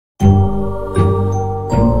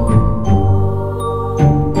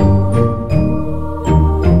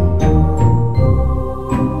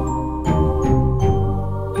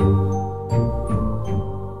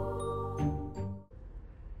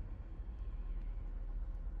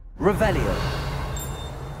Revelio.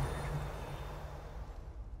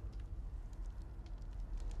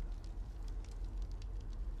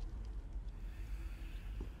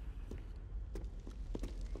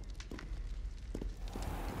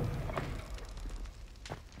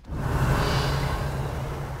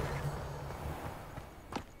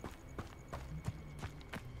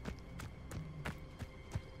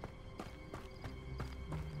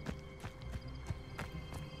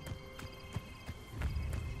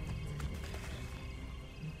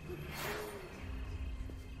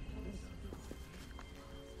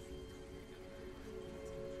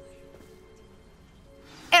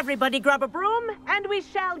 Everybody grab a broom, and we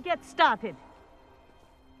shall get started.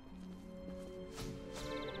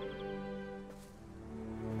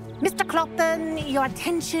 Mr. Clopton, your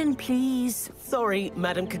attention, please. Sorry,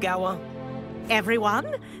 Madam Kagawa.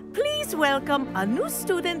 Everyone, please welcome a new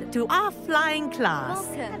student to our flying class.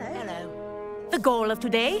 Welcome. Hello. The goal of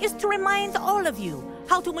today is to remind all of you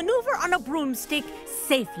how to maneuver on a broomstick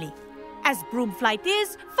safely, as broom flight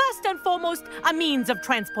is, first and foremost, a means of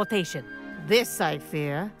transportation. This, I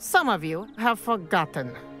fear, some of you have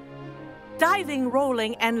forgotten. Diving,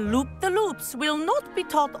 rolling, and loop-the-loops will not be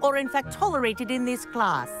taught or in fact tolerated in this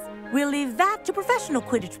class. We'll leave that to professional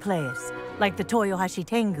Quidditch players, like the Toyohashi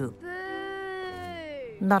Tengu. Boo!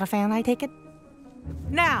 Not a fan, I take it?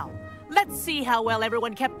 Now, let's see how well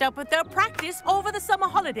everyone kept up with their practice over the summer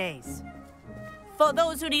holidays. For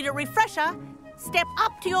those who need a refresher, step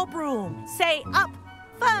up to your broom, say up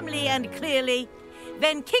firmly and clearly,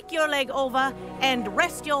 then kick your leg over and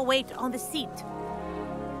rest your weight on the seat.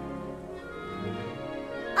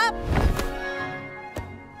 Up!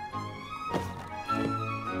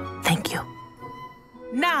 Thank you.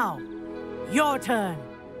 Now, your turn.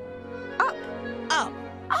 Up! Up!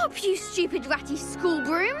 Up, you stupid ratty school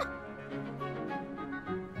broom!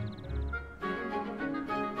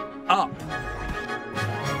 Up.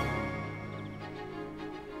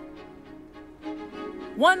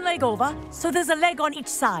 One leg over, so there's a leg on each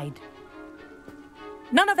side.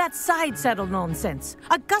 None of that side saddle nonsense.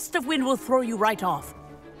 A gust of wind will throw you right off.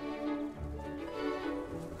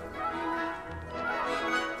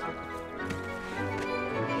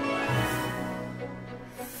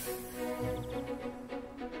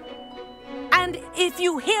 And if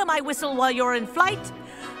you hear my whistle while you're in flight,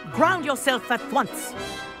 ground yourself at once.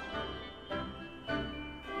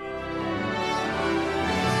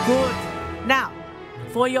 Good. Now,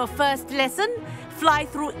 for your first lesson, fly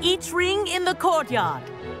through each ring in the courtyard.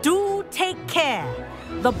 Do take care.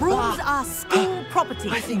 The brooms are school property.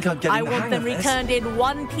 I think I'm getting I the want hang them of this. returned in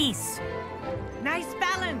one piece. Nice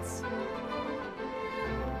balance.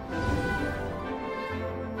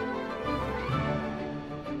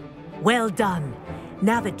 Well done.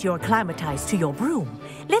 Now that you're acclimatized to your broom,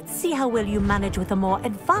 let's see how well you manage with a more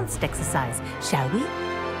advanced exercise, shall we?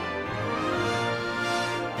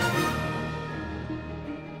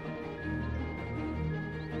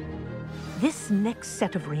 This next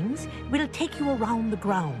set of rings will take you around the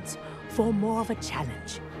grounds for more of a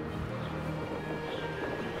challenge.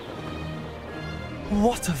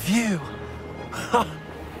 What a view!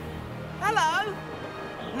 Hello!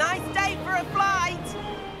 Nice day for a flight!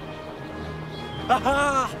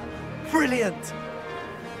 Aha! Brilliant!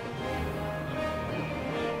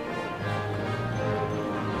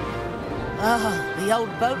 Ah, the old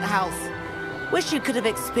boathouse. Wish you could have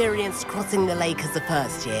experienced crossing the lake as a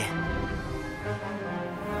first year.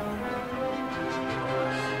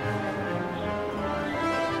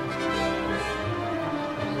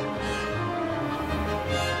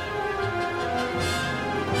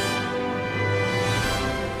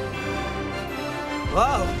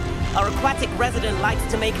 Whoa! Our aquatic resident likes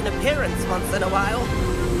to make an appearance once in a while.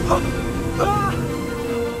 Ah!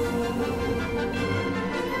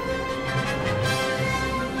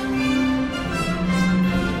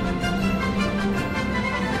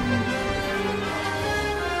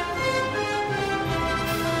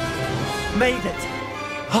 Made it!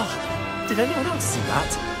 Oh, did anyone else see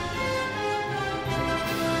that?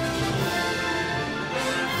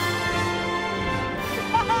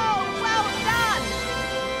 Oh, well done!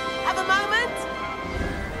 Have a moment?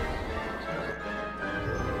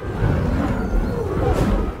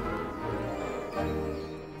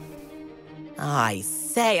 I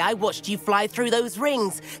say, I watched you fly through those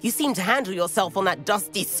rings. You seem to handle yourself on that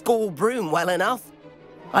dusty school broom well enough.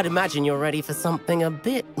 I'd imagine you're ready for something a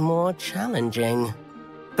bit more challenging.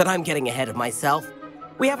 But I'm getting ahead of myself.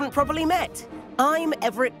 We haven't properly met. I'm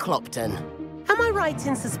Everett Clopton. Am I right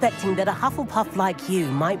in suspecting that a Hufflepuff like you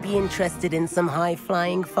might be interested in some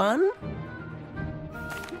high-flying fun?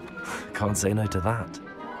 Can't say no to that.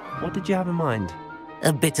 What did you have in mind?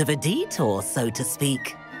 A bit of a detour, so to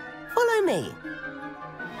speak. Follow me.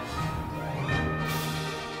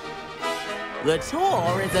 The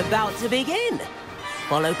tour is about to begin.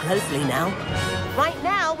 Follow closely now. Right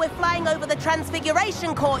now, we're flying over the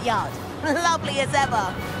Transfiguration Courtyard. Lovely as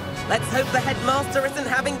ever. Let's hope the headmaster isn't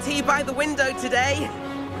having tea by the window today.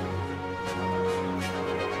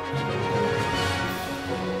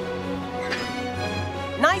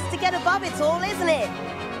 Nice to get above it all, isn't it?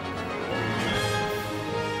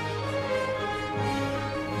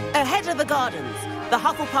 Ahead of the gardens, the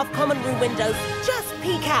Hufflepuff common room windows just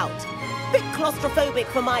peek out. Bit claustrophobic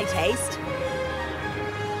for my taste.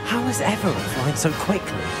 How is everyone flying so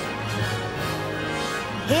quickly?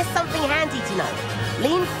 Here's something handy to know.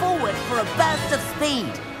 Lean forward for a burst of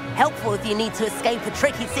speed. Helpful if you need to escape a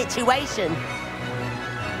tricky situation.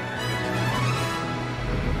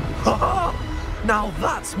 Now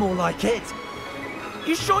that's more like it.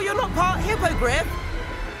 You sure you're not part hippogriff?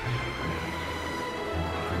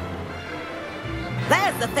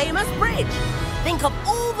 There's the famous bridge. Think of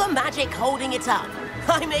all the magic holding it up.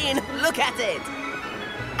 I mean, look at it.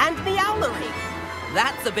 And the owlery.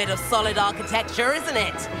 That's a bit of solid architecture, isn't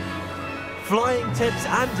it? Flying tips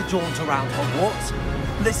and a jaunt around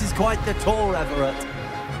Hogwarts. This is quite the tour, Everett.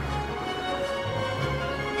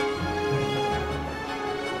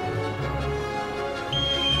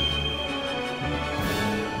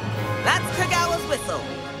 That's Kagawa's whistle.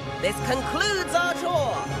 This concludes our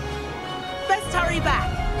tour. Best hurry back.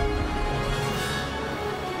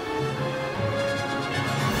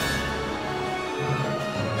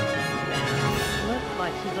 Looks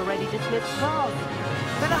like she's already dismissed class.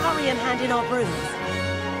 Better hurry and hand in our brooms.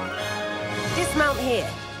 Dismount here.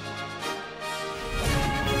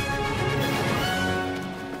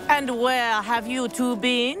 And where have you two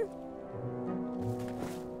been?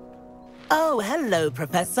 Oh, hello,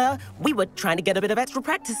 Professor. We were trying to get a bit of extra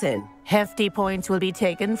practice in. Hefty points will be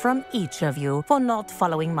taken from each of you for not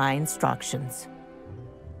following my instructions.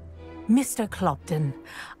 Mr. Clopton,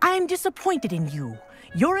 I'm disappointed in you.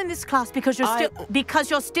 You're in this class because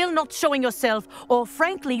you're still not showing yourself, or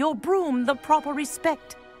frankly, your broom the proper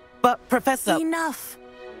respect. But, Professor... Enough.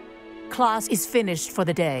 Class is finished for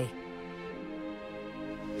the day.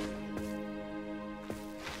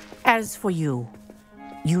 As for you,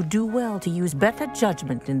 you do well to use better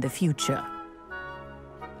judgment in the future.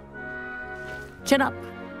 Chin up.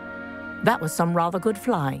 That was some rather good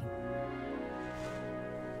flying.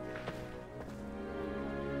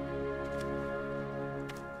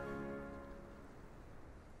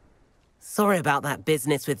 Sorry about that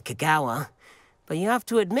business with Kagawa, but you have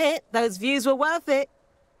to admit, those views were worth it.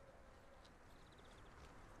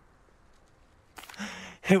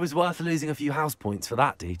 It was worth losing a few house points for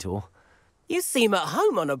that detour. You seem at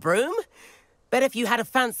home on a broom. Bet if you had a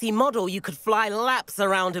fancy model, you could fly laps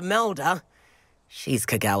around Imelda. She's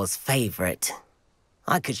Kagawa's favorite.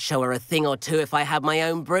 I could show her a thing or two if I had my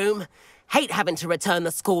own broom. Hate having to return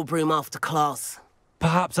the school broom after class.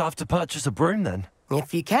 Perhaps I have to purchase a broom then.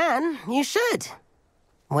 If you can, you should.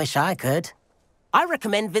 Wish I could. I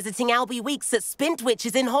recommend visiting Albie Weeks at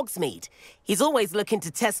Spintwitches in Hogsmeade. He's always looking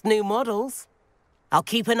to test new models. I'll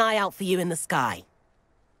keep an eye out for you in the sky.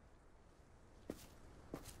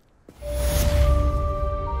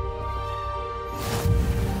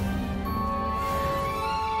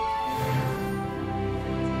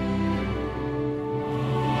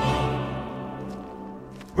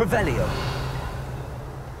 Revelio.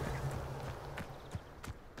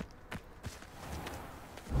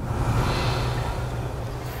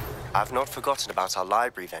 I've not forgotten about our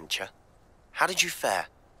library venture. How did you fare?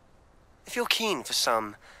 If you're keen for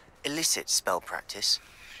some illicit spell practice,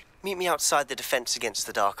 meet me outside the Defense Against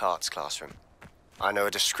the Dark Arts classroom. I know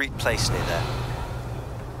a discreet place near there.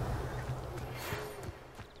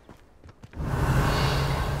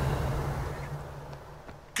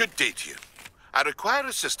 Good day to you. I require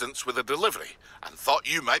assistance with a delivery and thought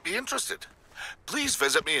you might be interested. Please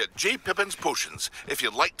visit me at J. Pippin's Potions if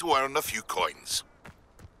you'd like to earn a few coins.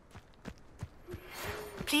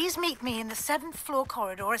 Please meet me in the 7th floor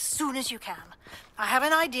corridor as soon as you can. I have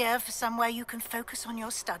an idea for somewhere you can focus on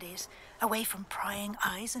your studies, away from prying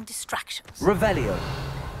eyes and distractions. Revelio.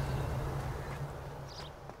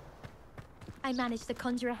 I managed to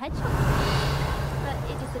conjure a hedgehog, but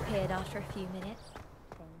it disappeared after a few minutes.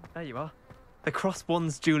 There you are. The Cross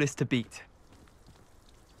Wands duelist to beat.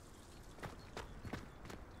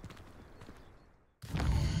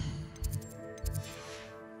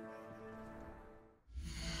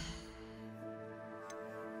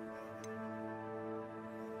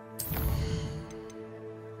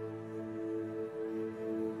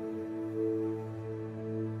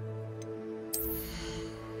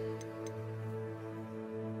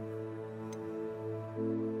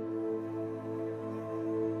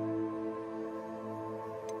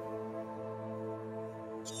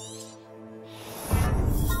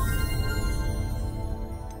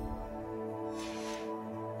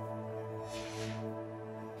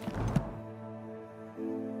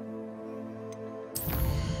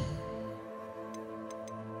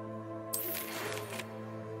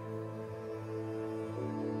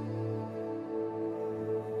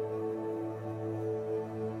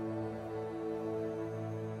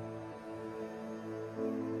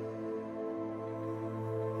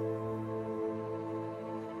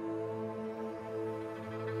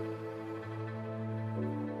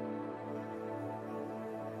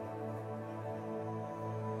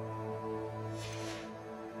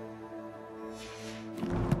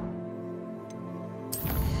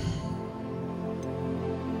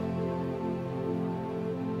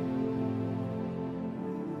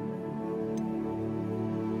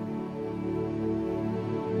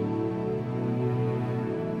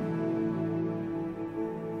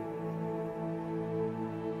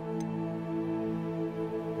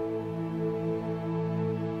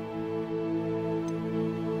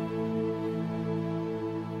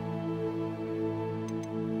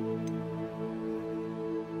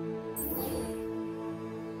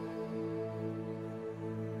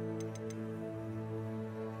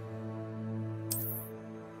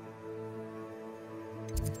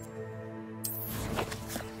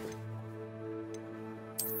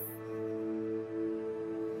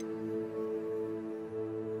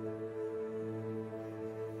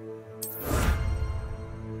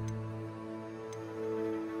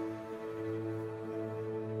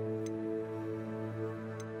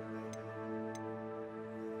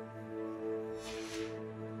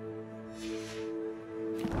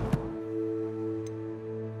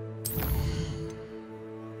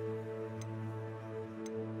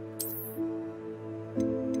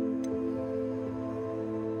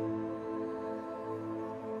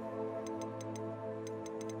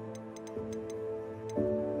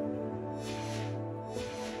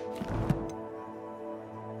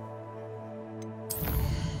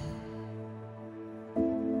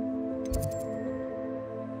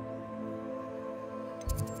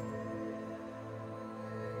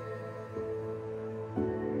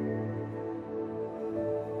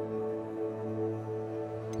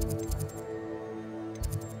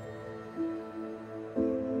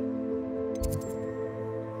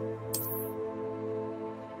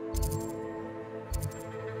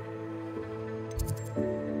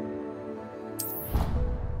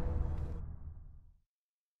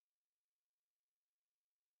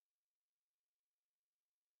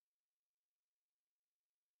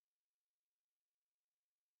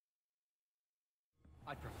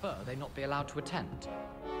 I'd prefer they not be allowed to attend.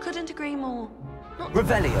 Couldn't agree more. Not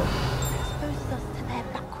Revelio. exposes us to their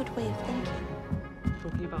backward way of thinking.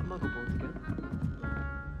 Talking about Muggleborns again?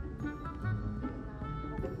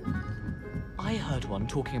 I heard one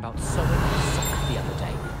talking about sewing a sock the other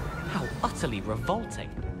day. How utterly revolting.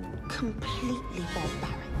 Completely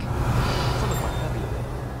barbaric. Some are quite clever, you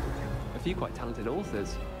know. A few quite talented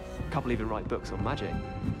authors. A couple even write books on magic.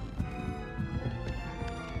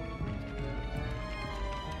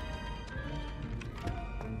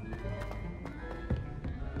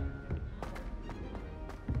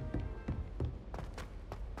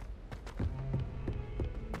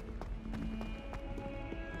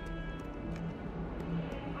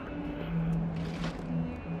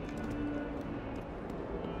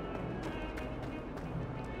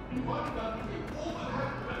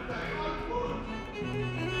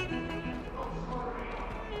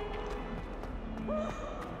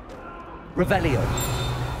 Revelio.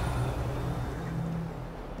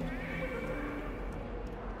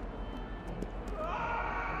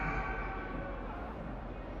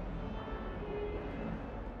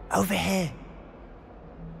 Over here.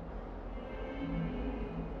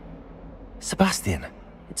 Sebastian,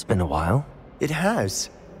 it's been a while. It has.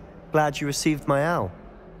 Glad you received my owl.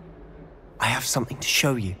 I have something to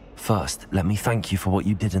show you. First, let me thank you for what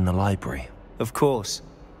you did in the library. Of course.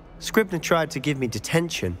 Scribner tried to give me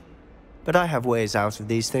detention, but I have ways out of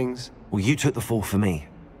these things. Well, you took the fall for me,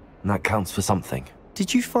 and that counts for something.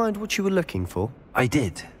 Did you find what you were looking for? I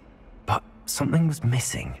did, but something was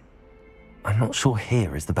missing. I'm not sure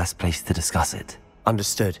here is the best place to discuss it.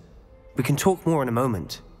 Understood. We can talk more in a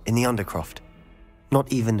moment, in the Undercroft.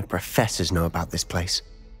 Not even the professors know about this place.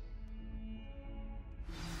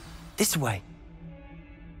 This way.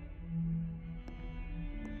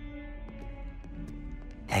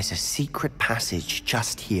 There's a secret passage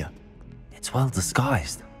just here. It's well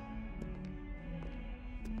disguised.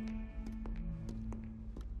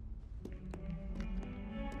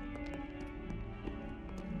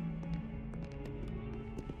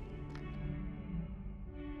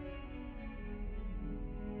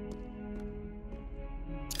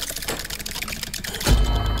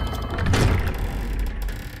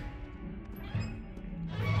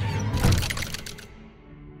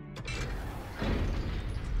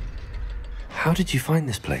 How did you find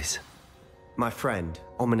this place? My friend,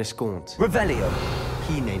 Ominous Gaunt. Revelio.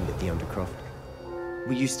 He named it the Undercroft.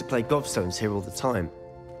 We used to play gobstones here all the time.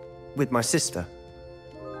 With my sister,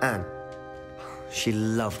 Anne. She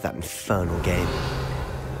loved that infernal game.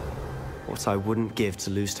 What I wouldn't give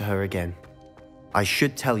to lose to her again. I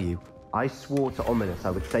should tell you, I swore to Ominous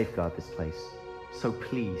I would safeguard this place. So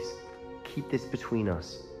please, keep this between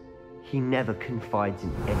us. He never confides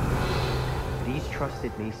in anyone. But he's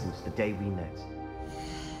trusted me since the day we met.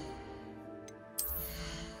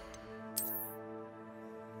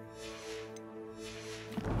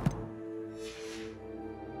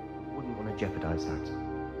 Wouldn't want to jeopardize that.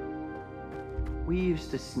 We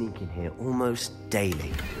used to sneak in here almost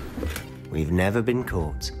daily. We've never been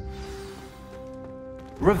caught.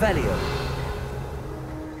 Revelio.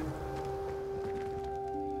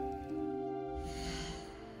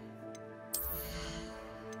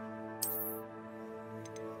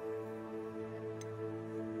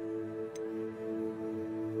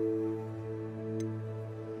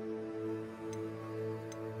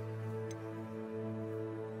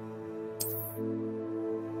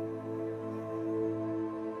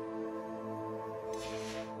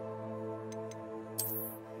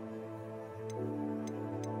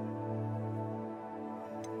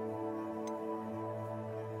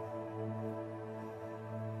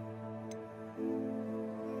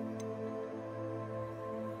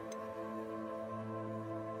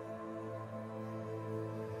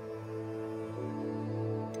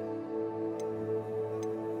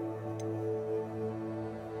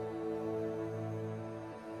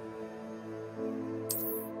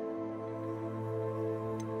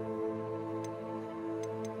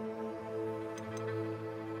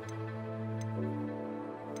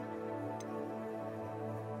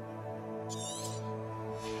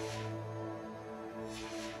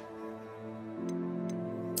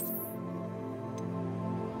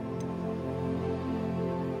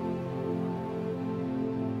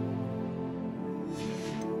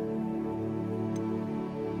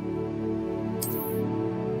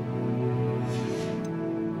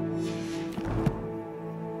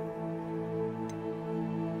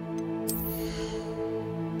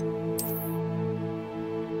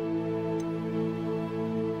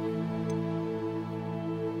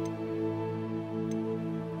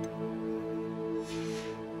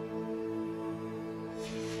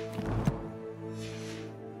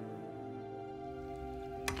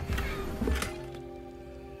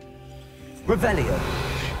 Revelio.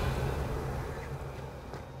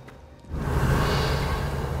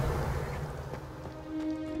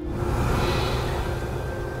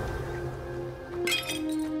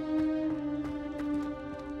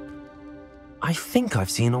 I think I've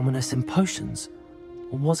seen Ominous in potions.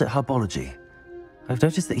 Or was it herbology? I've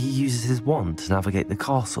noticed that he uses his wand to navigate the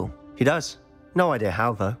castle. He does. No idea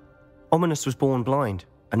how, though. Ominous was born blind,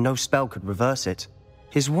 and no spell could reverse it.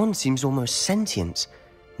 His wand seems almost sentient.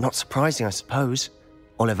 Not surprising, I suppose.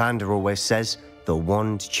 Ollivander always says, the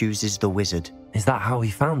wand chooses the wizard. Is that how he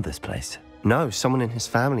found this place? No, someone in his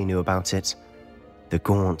family knew about it. The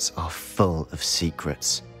Gaunts are full of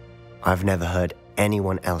secrets. I've never heard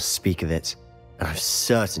anyone else speak of it, and I've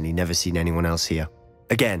certainly never seen anyone else here.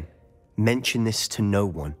 Again, mention this to no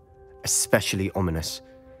one, especially Ominous.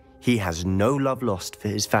 He has no love lost for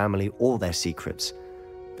his family or their secrets,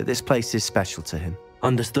 but this place is special to him.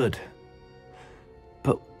 Understood.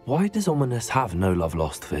 But why does Ominous have no love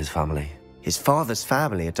lost for his family? His father's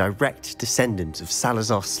family are direct descendants of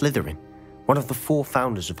Salazar Slytherin, one of the 4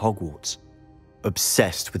 founders of Hogwarts.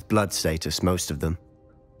 Obsessed with blood status, most of them.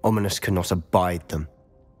 Ominous cannot abide them,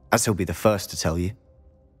 as he'll be the first to tell you.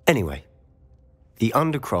 Anyway, the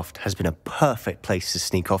Undercroft has been a perfect place to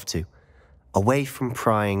sneak off to, away from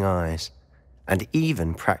prying eyes, and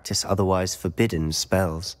even practice otherwise forbidden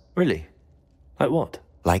spells. Really? Like what?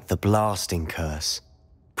 Like the blasting curse.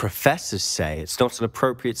 Professors say it's not an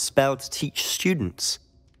appropriate spell to teach students.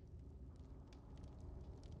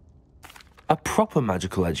 A proper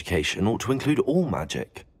magical education ought to include all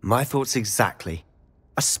magic. My thoughts exactly.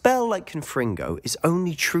 A spell like Confringo is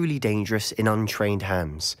only truly dangerous in untrained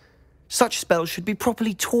hands. Such spells should be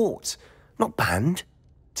properly taught, not banned.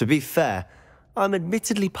 To be fair, I'm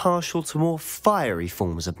admittedly partial to more fiery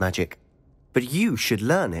forms of magic. But you should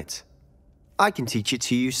learn it. I can teach it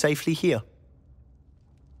to you safely here.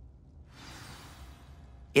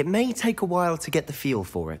 It may take a while to get the feel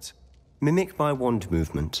for it. Mimic my wand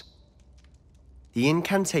movement. The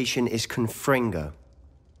incantation is Confringo.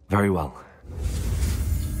 Very well.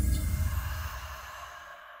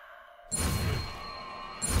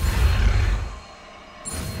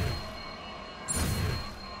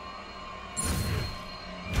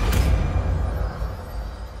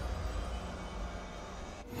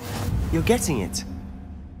 You're getting it.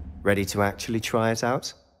 Ready to actually try it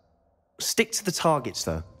out? Stick to the targets,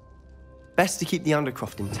 though. Best to keep the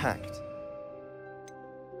Undercroft intact.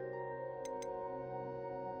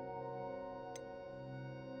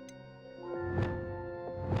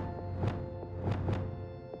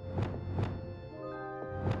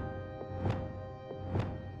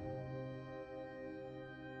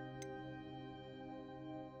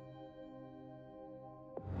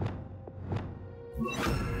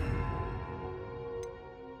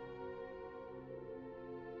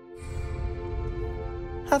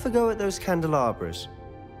 Have a go at those candelabras.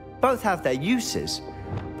 Both have their uses,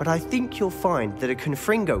 but I think you'll find that a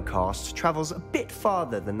Confringo cast travels a bit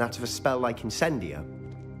farther than that of a spell like Incendio.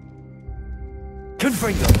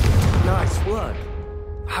 Confringo! Nice work.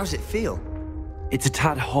 How's it feel? It's a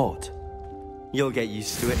tad hot. You'll get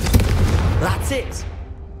used to it. That's it!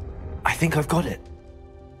 I think I've got it.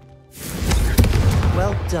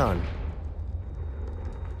 Well done.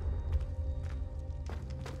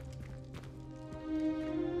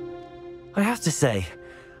 I have to say,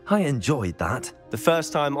 I enjoyed that. The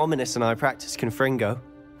first time Ominous and I practiced Confringo,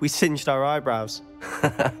 we singed our eyebrows.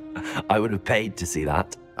 I would have paid to see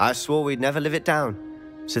that. I swore we'd never live it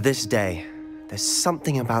down. So this day, there's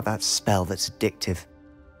something about that spell that's addictive.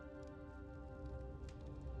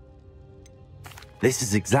 This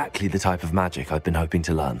is exactly the type of magic I've been hoping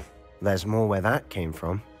to learn. There's more where that came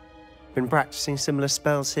from. Been practicing similar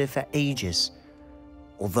spells here for ages.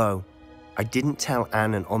 Although, I didn't tell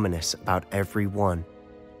Anne and Ominous about every one.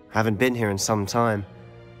 Haven't been here in some time.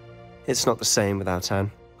 It's not the same without Anne.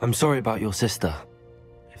 I'm sorry about your sister.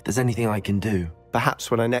 If there's anything I can do... Perhaps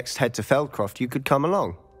when I next head to Feldcroft, you could come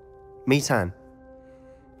along. Meet Anne.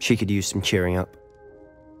 She could use some cheering up.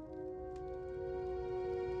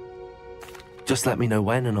 Just let me know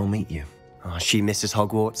when and I'll meet you. Oh, she misses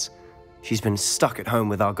Hogwarts. She's been stuck at home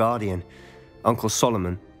with our guardian, Uncle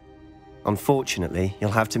Solomon. Unfortunately,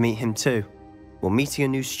 you'll have to meet him too. Well, meeting a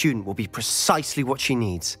new student will be precisely what she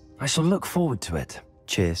needs. I shall look forward to it.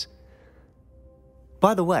 Cheers.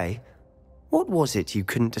 By the way, what was it you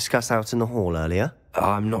couldn't discuss out in the hall earlier?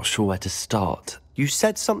 I'm not sure where to start. You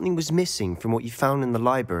said something was missing from what you found in the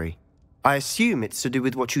library. I assume it's to do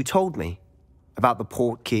with what you told me. About the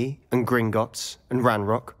Portkey, and Gringotts, and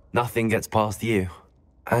Ranrock. Nothing gets past you.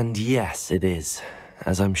 And yes, it is.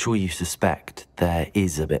 As I'm sure you suspect, there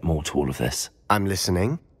is a bit more to all of this. I'm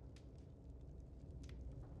listening.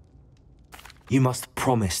 You must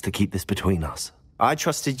promise to keep this between us. I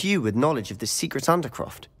trusted you with knowledge of the secret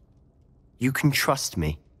Undercroft. You can trust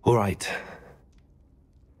me. All right.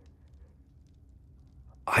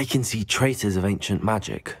 I can see traces of ancient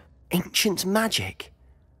magic. Ancient magic?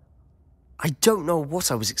 I don't know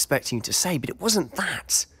what I was expecting you to say, but it wasn't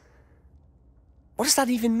that. What does that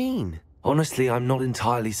even mean? Honestly, I'm not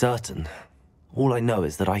entirely certain. All I know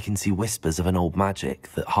is that I can see whispers of an old magic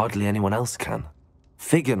that hardly anyone else can.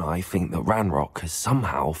 Fig and I think that Ranrock has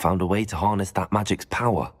somehow found a way to harness that magic's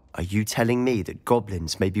power. Are you telling me that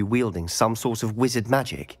goblins may be wielding some sort of wizard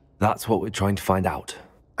magic? That's what we're trying to find out.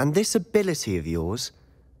 And this ability of yours,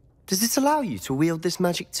 does it allow you to wield this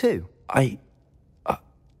magic too? I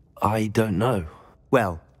don't know.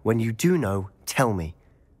 Well, when you do know, tell me.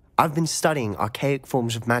 I've been studying archaic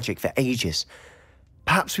forms of magic for ages.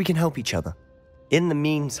 Perhaps we can help each other. In the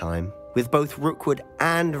meantime, with both Rookwood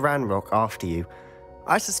and Ranrock after you,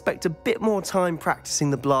 I suspect a bit more time practicing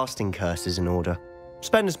the blasting curse is in order.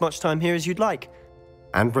 Spend as much time here as you'd like.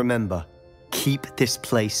 And remember, keep this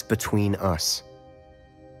place between us.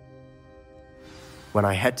 When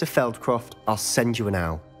I head to Feldcroft, I'll send you an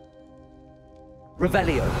owl.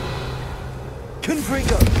 Revelio.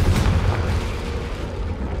 Confringo.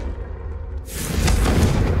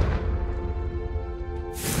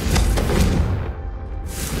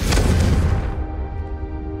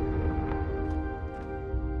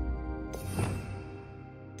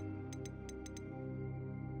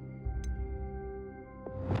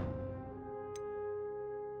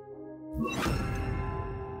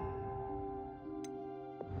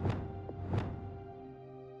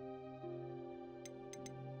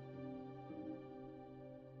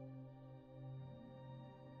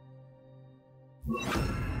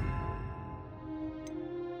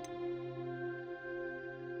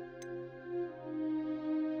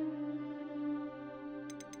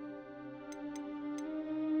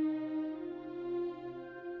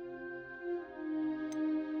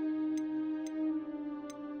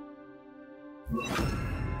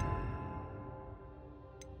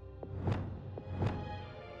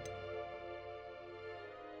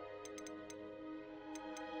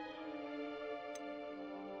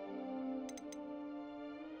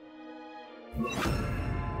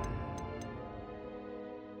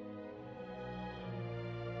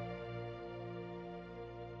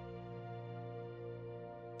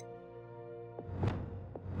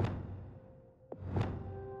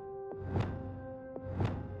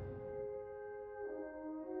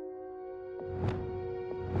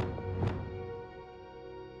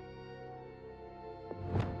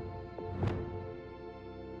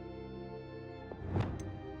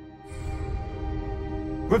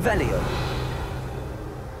 Revelio.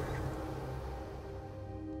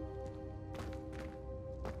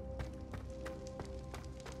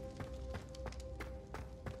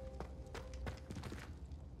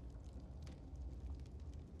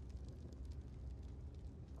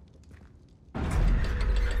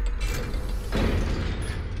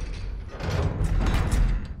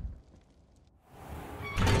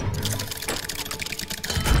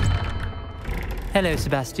 Hello,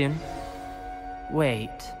 Sebastian. Wait.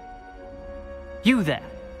 You there?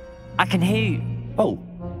 I can hear you. Oh,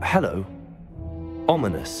 hello.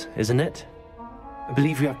 Ominous, isn't it? I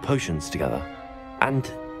believe we have potions together. And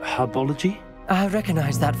herbology? I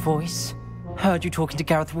recognize that voice. Heard you talking to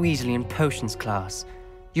Gareth Weasley in potions class.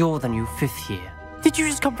 You're the new 5th year. Did you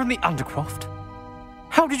just come from the Undercroft?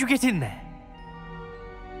 How did you get in there?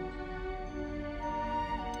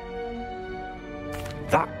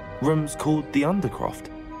 That room's called the Undercroft.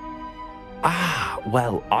 Ah,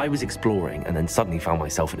 well, I was exploring and then suddenly found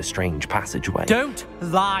myself in a strange passageway. Don't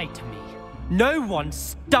lie to me. No one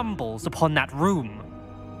stumbles upon that room.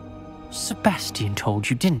 Sebastian told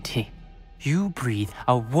you, didn't he? You breathe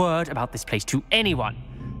a word about this place to anyone,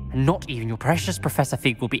 and not even your precious Professor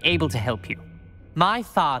Fig will be able to help you. My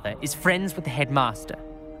father is friends with the headmaster.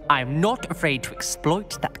 I am not afraid to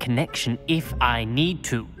exploit that connection if I need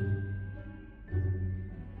to.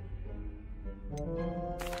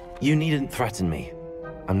 You needn't threaten me.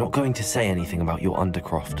 I'm not going to say anything about your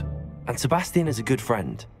Undercroft. And Sebastian is a good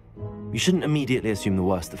friend. You shouldn't immediately assume the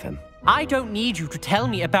worst of him. I don't need you to tell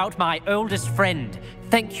me about my oldest friend.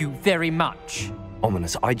 Thank you very much.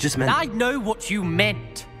 Ominous, I just meant... I know what you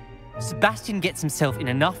meant. Sebastian gets himself in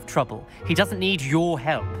enough trouble. He doesn't need your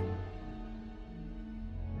help.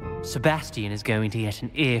 Sebastian is going to get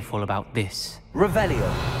an earful about this. Revelio.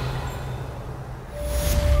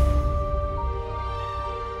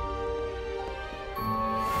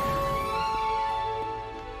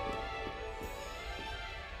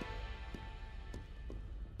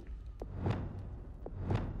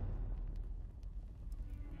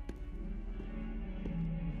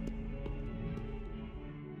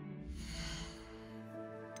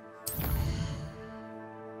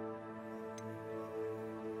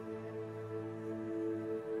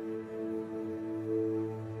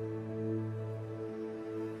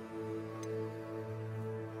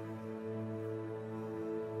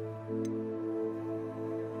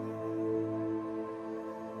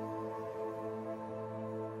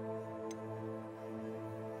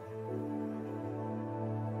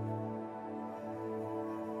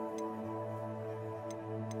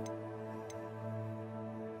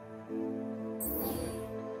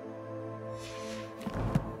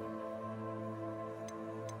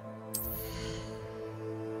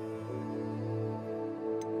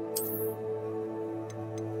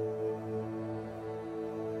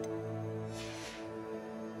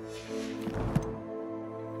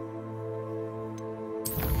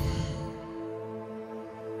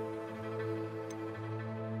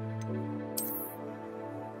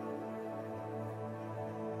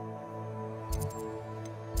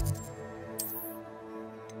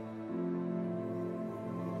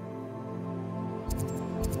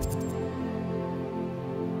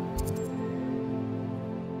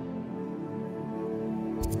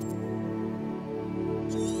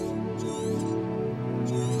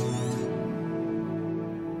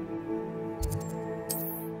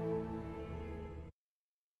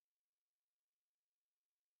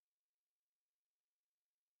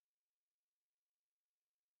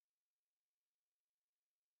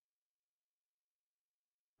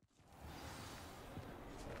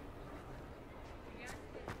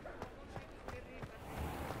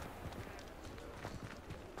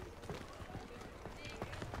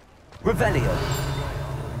 Revelio.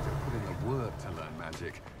 To put in the work to learn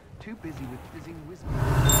magic. Too busy with fizzing whispers.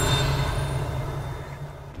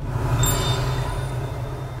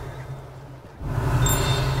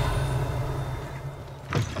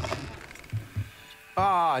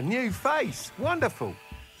 Ah, new face. Wonderful.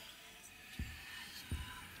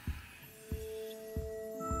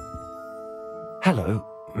 Hello,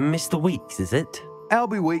 Mr. Weeks, is it?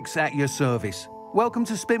 Albie Weeks at your service. Welcome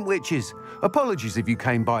to Spintwitches. Apologies if you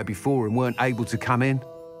came by before and weren't able to come in.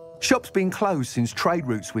 Shop's been closed since trade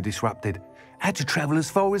routes were disrupted. Had to travel as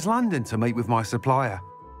far as London to meet with my supplier.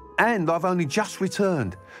 And I've only just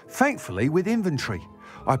returned, thankfully with inventory.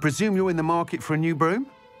 I presume you're in the market for a new broom?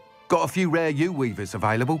 Got a few rare yew-weavers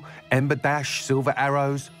available. Ember Dash, Silver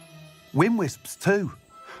Arrows. Wind Wisps too.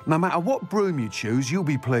 No matter what broom you choose, you'll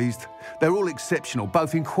be pleased. They're all exceptional,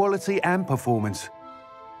 both in quality and performance.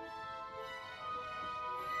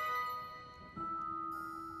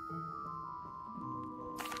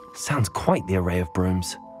 Sounds quite the array of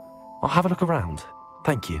brooms. I'll have a look around.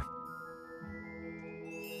 Thank you.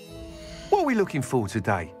 What are we looking for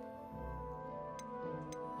today?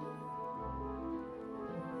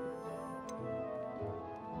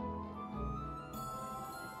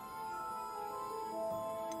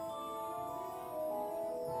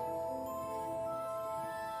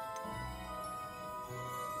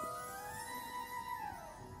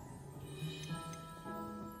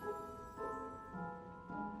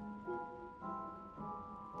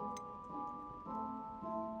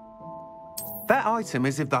 That item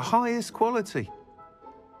is of the highest quality.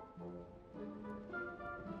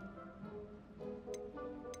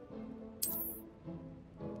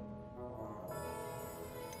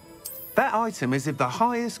 That item is of the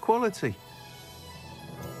highest quality.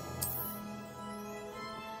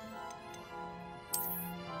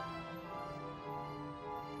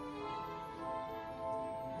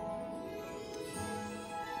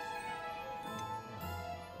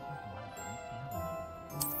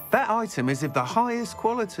 That item is of the highest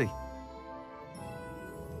quality.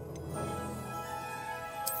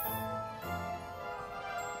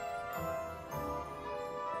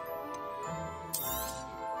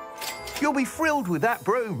 You'll be thrilled with that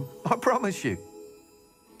broom, I promise you.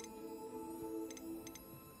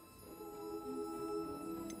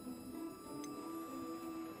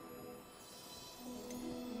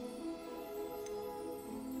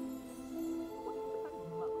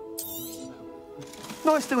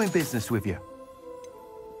 Nice doing business with you.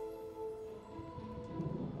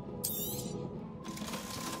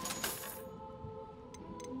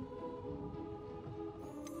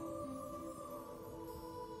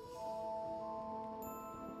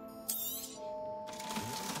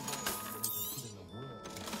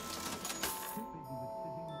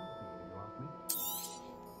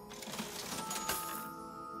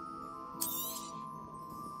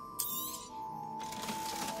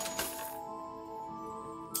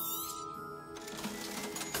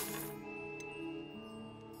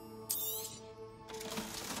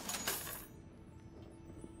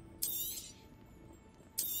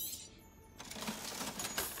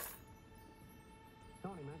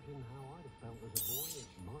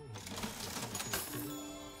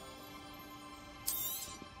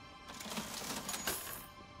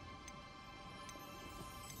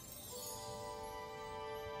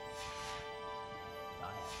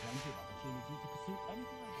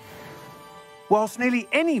 Whilst nearly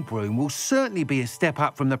any broom will certainly be a step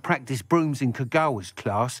up from the practice brooms in Kagawa's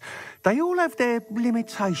class, they all have their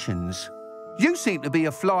limitations. You seem to be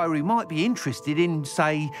a flyer who might be interested in,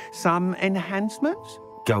 say, some enhancements?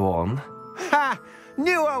 Go on. Ha!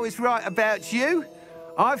 Knew I was right about you.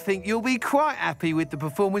 I think you'll be quite happy with the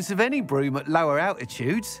performance of any broom at lower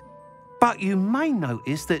altitudes. But you may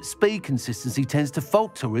notice that speed consistency tends to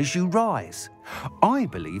falter as you rise. I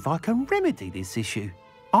believe I can remedy this issue.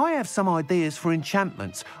 I have some ideas for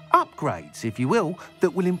enchantments, upgrades, if you will,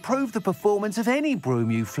 that will improve the performance of any broom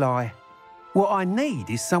you fly. What I need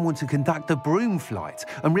is someone to conduct a broom flight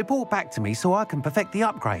and report back to me so I can perfect the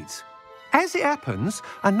upgrades. As it happens,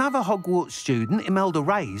 another Hogwarts student, Imelda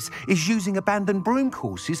Reyes, is using abandoned broom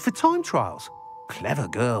courses for time trials. Clever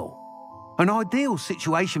girl. An ideal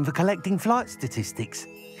situation for collecting flight statistics.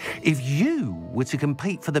 If you were to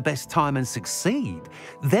compete for the best time and succeed,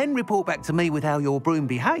 then report back to me with how your broom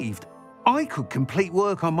behaved, I could complete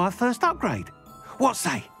work on my first upgrade. What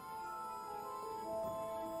say?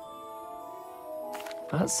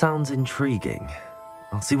 That sounds intriguing.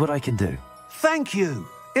 I'll see what I can do. Thank you.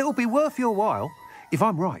 It'll be worth your while. If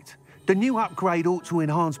I'm right, the new upgrade ought to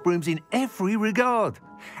enhance brooms in every regard.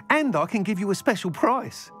 And I can give you a special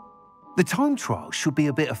price. The time trial should be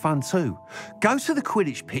a bit of fun too. Go to the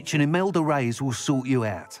Quidditch pitch and Imelda Reyes will sort you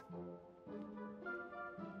out.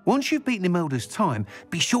 Once you've beaten Imelda's time,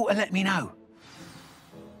 be sure to let me know.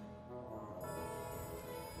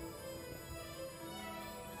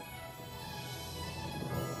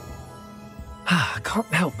 I can't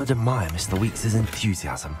help but admire Mr. Weeks'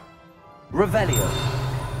 enthusiasm. Revelio.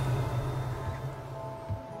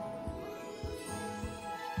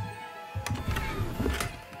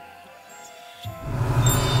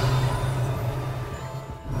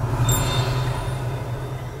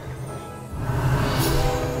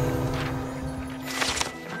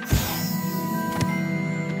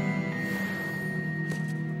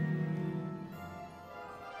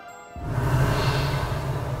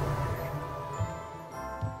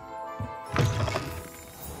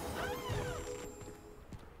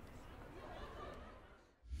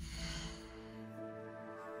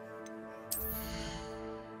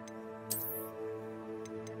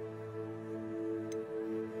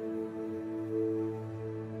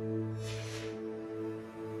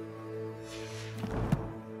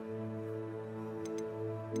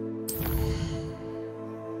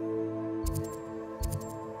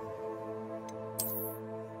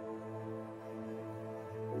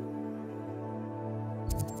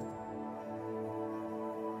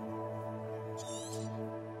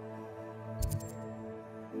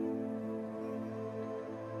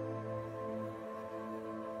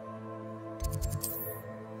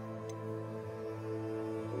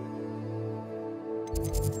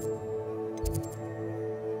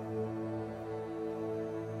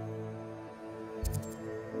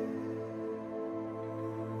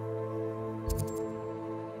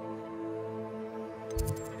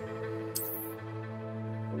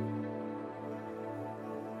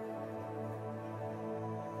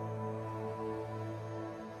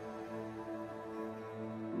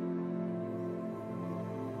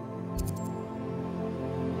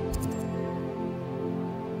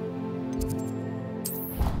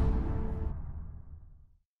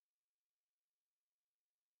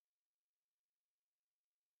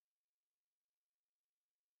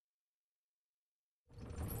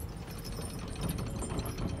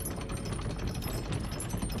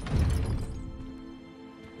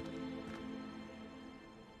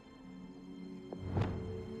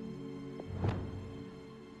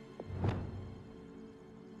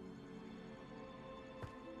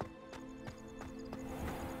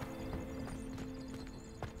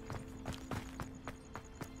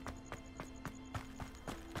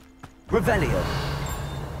 Revelio.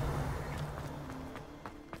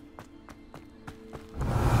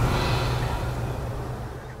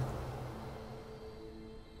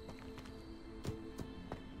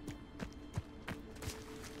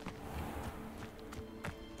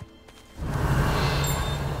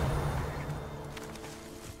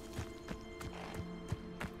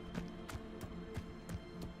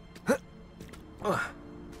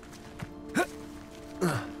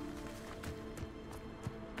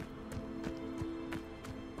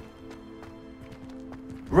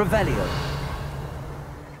 Revelio.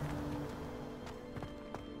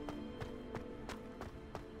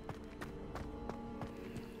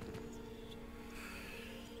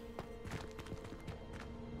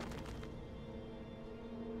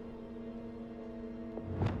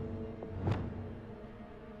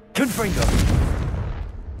 Confringo.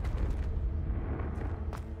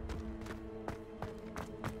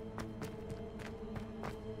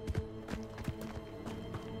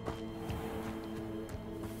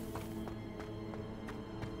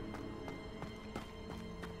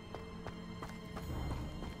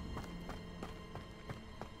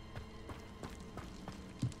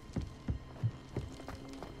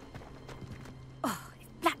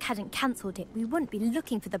 Hadn't cancelled it, we wouldn't be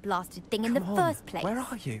looking for the blasted thing in the first place. Where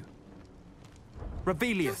are you?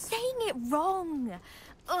 Rebellious. You're saying it wrong.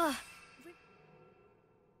 Ugh.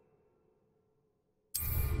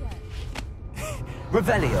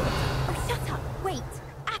 Revelio. Oh, shut up. Wait.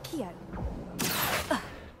 Accio. Ugh.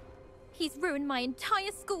 He's ruined my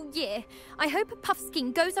entire school year. I hope a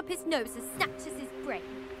puffskein goes up his nose and snatches his brain.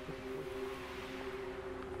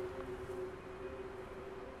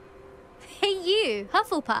 Hey you,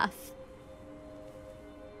 Hufflepuff.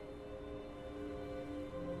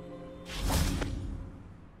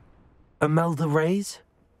 Imelda Reyes?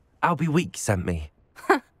 Albie Weeks sent me.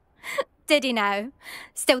 Did he now?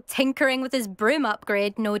 Still tinkering with his broom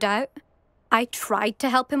upgrade, no doubt. I tried to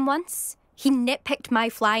help him once. He nitpicked my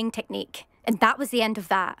flying technique, and that was the end of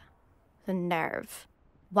that. The nerve.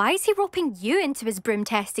 Why is he roping you into his broom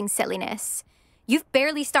testing silliness? You've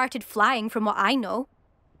barely started flying from what I know.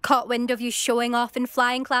 Caught wind of you showing off in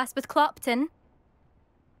flying class with Clopton?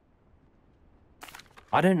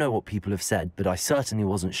 I don't know what people have said, but I certainly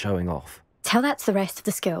wasn't showing off. Tell that to the rest of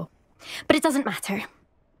the school. But it doesn't matter.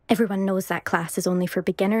 Everyone knows that class is only for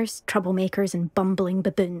beginners, troublemakers, and bumbling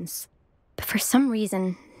baboons. But for some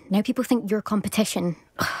reason, now people think you're competition.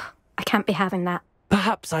 Ugh, I can't be having that.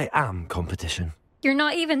 Perhaps I am competition. You're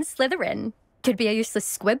not even Slytherin. Could be a useless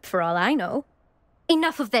squib for all I know.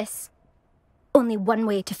 Enough of this. Only one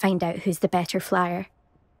way to find out who's the better flyer.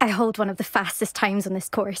 I hold one of the fastest times on this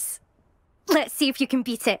course. Let's see if you can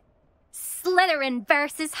beat it. Slytherin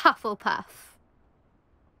versus Hufflepuff.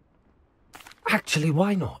 Actually,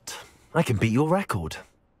 why not? I can beat your record.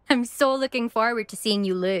 I'm so looking forward to seeing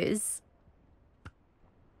you lose.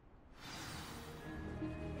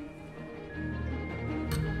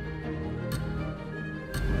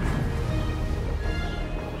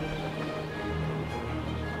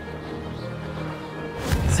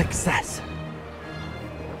 Success.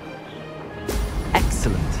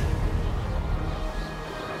 Excellent.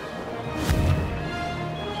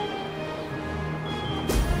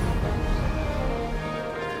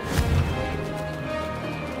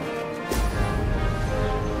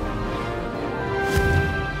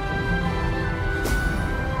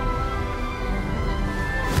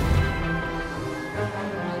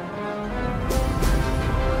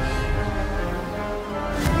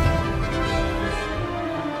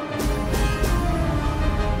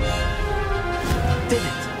 Did it!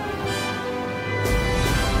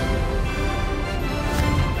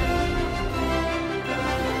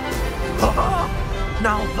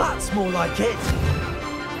 Now that's more like it!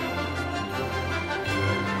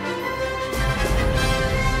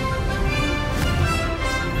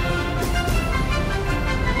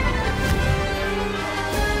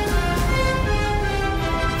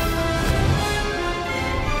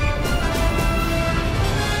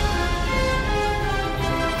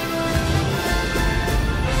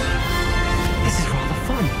 This is rather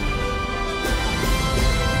fun.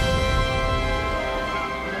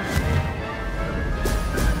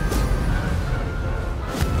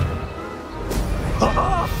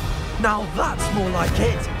 Now that's more like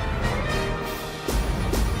it!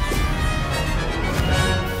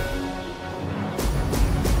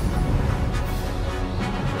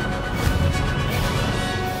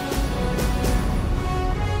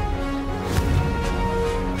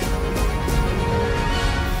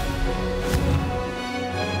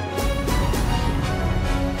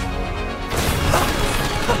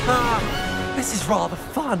 This is rather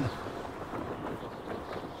fun.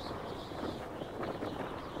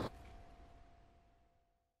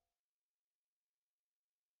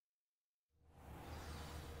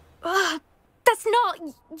 That's not...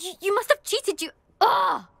 You must have cheated, you...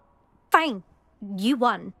 Ugh! Fine. You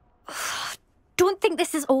won. Don't think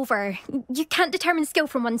this is over. You can't determine skill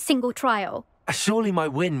from one single trial. Surely my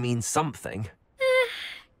win means something.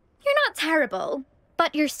 You're not terrible,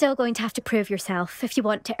 but you're still going to have to prove yourself if you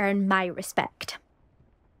want to earn my respect.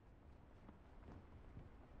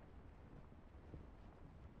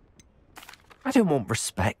 I don't want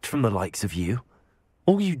respect from the likes of you.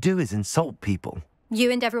 All you do is insult people. You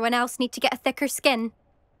and everyone else need to get a thicker skin.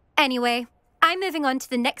 Anyway, I'm moving on to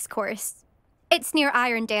the next course. It's near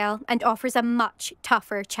Irondale and offers a much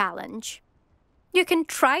tougher challenge. You can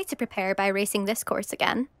try to prepare by racing this course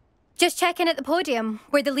again. Just check in at the podium,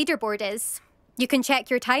 where the leaderboard is. You can check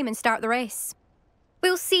your time and start the race.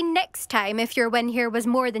 We'll see next time if your win here was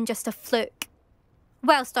more than just a fluke.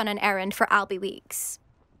 Whilst on an errand for Albie Weeks.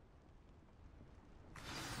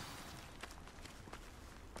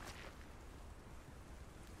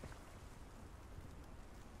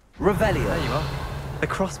 Revelio. There you are. The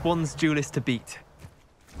cross-wands duelist to beat.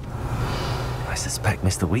 I suspect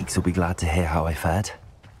Mr. Weeks will be glad to hear how I fared.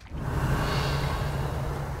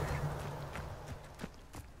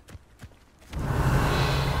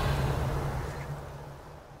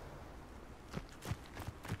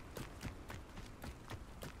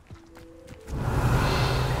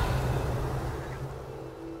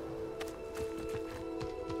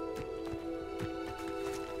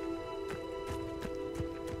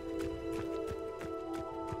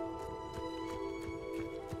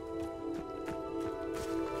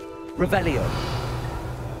 Revelio.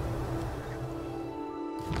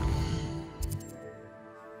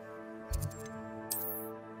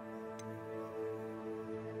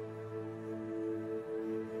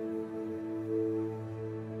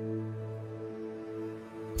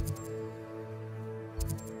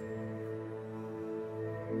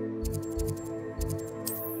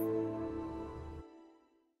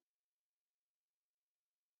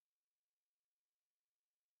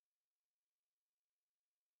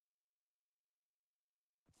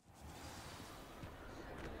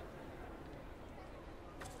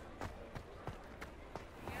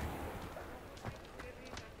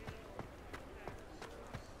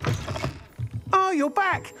 Oh, you're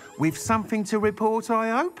back. With something to report, I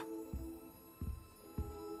hope?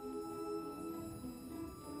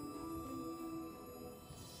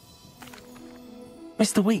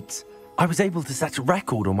 Mr. Weeks, I was able to set a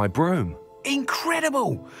record on my broom.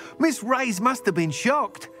 Incredible! Miss Reyes must have been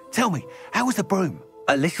shocked. Tell me, how was the broom?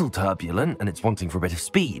 A little turbulent and it's wanting for a bit of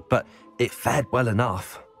speed, but it fared well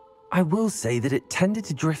enough. I will say that it tended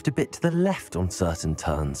to drift a bit to the left on certain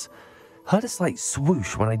turns. Heard a slight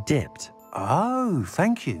swoosh when I dipped. Oh,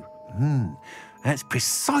 thank you. That's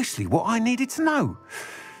precisely what I needed to know.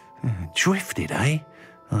 Drifted, eh?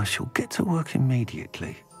 I shall get to work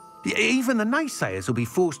immediately. Even the naysayers will be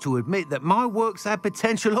forced to admit that my work's had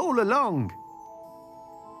potential all along.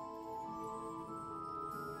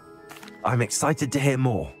 I'm excited to hear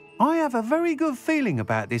more. I have a very good feeling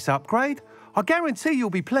about this upgrade. I guarantee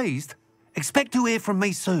you'll be pleased. Expect to hear from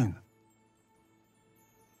me soon.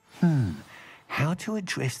 How to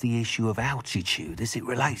address the issue of altitude as it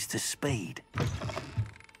relates to speed?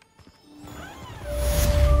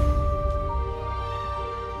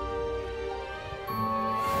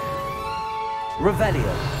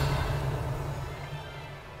 Revelio.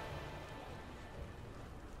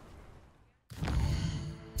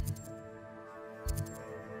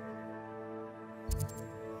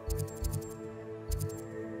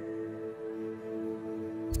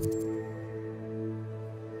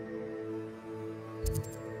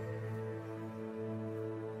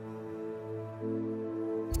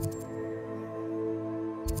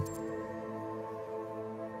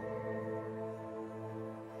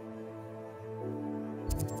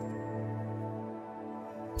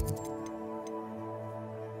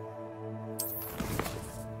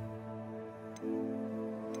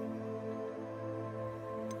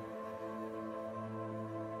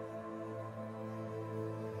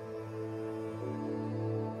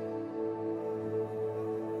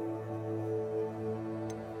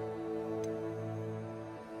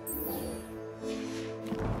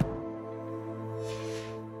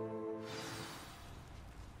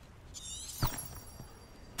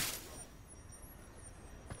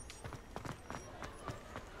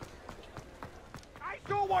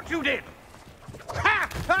 What you did! Ha!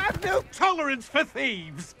 I have no tolerance for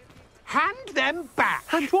thieves! Hand them back!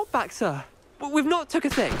 Hand what back, sir? We've not took a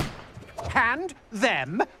thing. Hand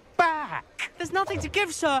them back! There's nothing to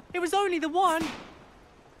give, sir. It was only the one.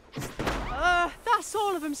 That's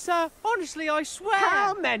all of them, sir. Honestly, I swear.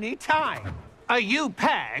 How many times are you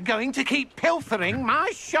pair going to keep pilfering my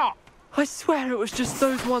shop? I swear it was just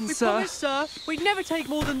those ones, sir. We promise, sir. We'd never take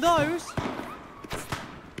more than those.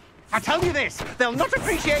 I tell you this, they'll not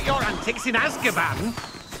appreciate your antics in Azkaban.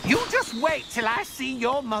 You just wait till I see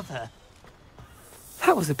your mother.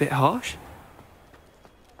 That was a bit harsh.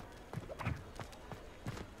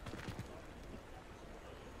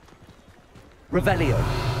 Revelio.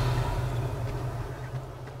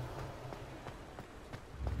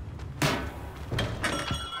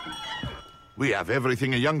 We have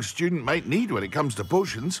everything a young student might need when it comes to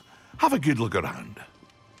potions. Have a good look around.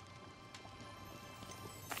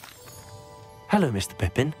 Hello, Mr.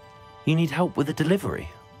 Pippin. You need help with a delivery?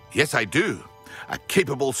 Yes, I do. A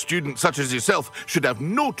capable student such as yourself should have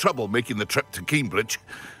no trouble making the trip to Cambridge.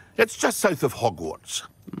 It's just south of Hogwarts.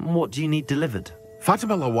 What do you need delivered?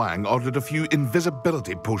 Fatima Lawang ordered a few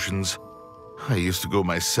invisibility potions. I used to go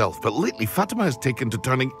myself, but lately Fatima has taken to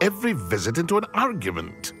turning every visit into an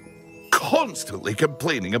argument. Constantly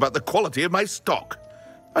complaining about the quality of my stock.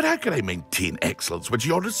 But how can I maintain excellence when she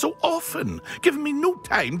orders so often, giving me no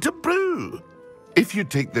time to brew? If you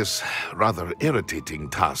take this rather irritating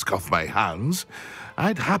task off my hands,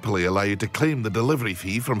 I'd happily allow you to claim the delivery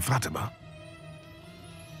fee from Fatima.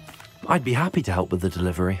 I'd be happy to help with the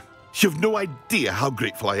delivery. You've no idea how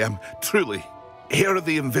grateful I am, truly. Here are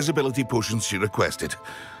the invisibility potions she requested.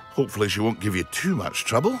 Hopefully she won't give you too much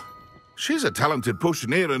trouble. She's a talented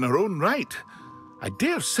potioneer in her own right. I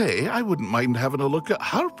dare say I wouldn't mind having a look at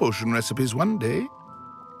her potion recipes one day.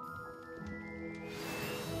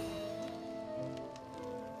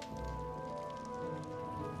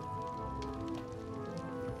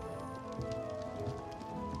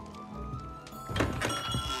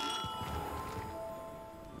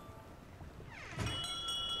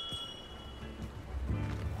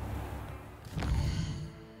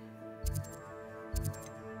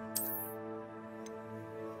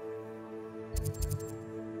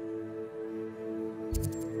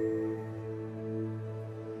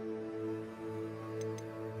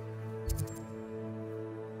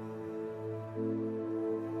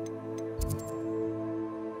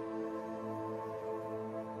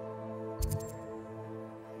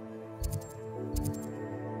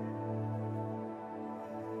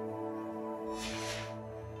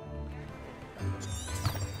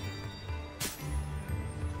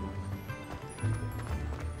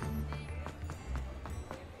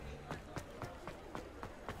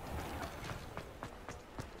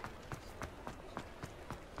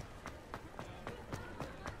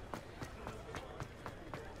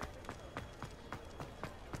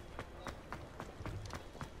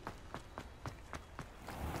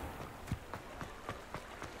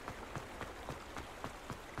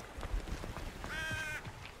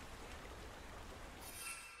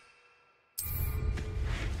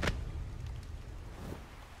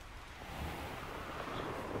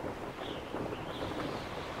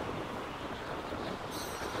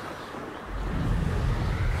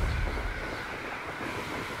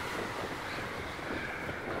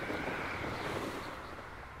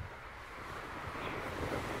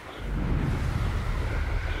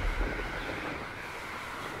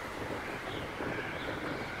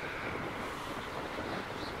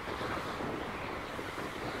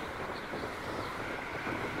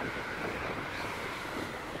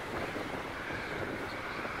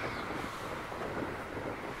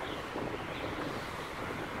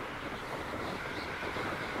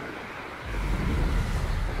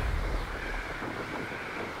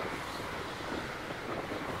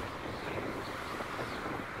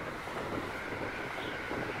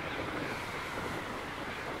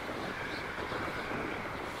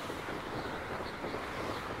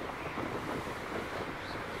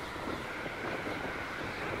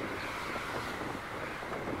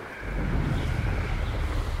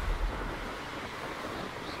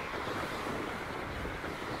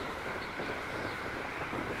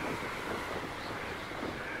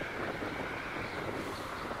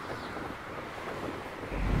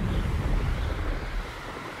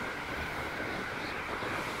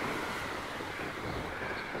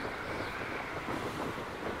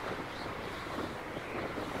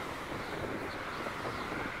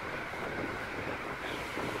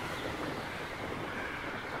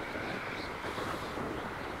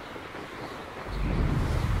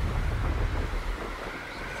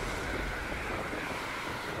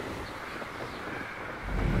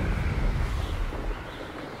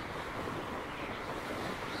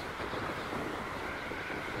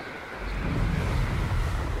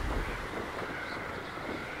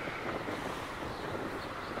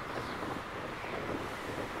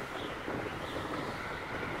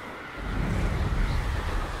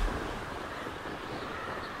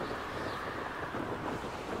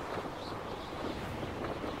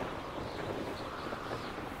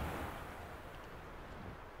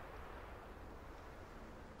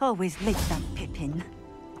 Always liked that Pippin.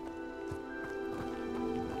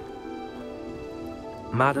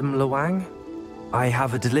 Madam Luang, I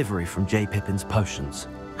have a delivery from J. Pippin's potions.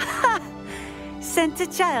 Sent a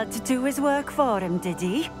child to do his work for him, did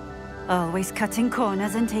he? Always cutting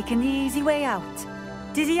corners and taking the easy way out.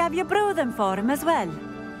 Did he have you brew them for him as well?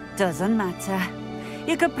 Doesn't matter.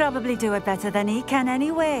 You could probably do it better than he can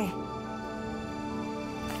anyway.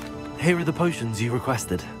 Here are the potions you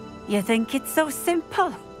requested. You think it's so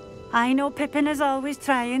simple? I know Pippin is always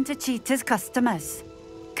trying to cheat his customers.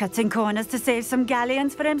 Cutting corners to save some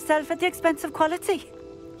galleons for himself at the expense of quality.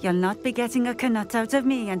 You'll not be getting a canut out of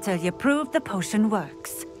me until you prove the potion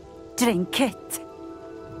works. Drink it.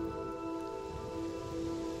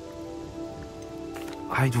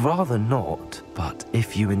 I'd rather not, but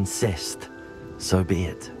if you insist, so be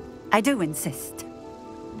it. I do insist.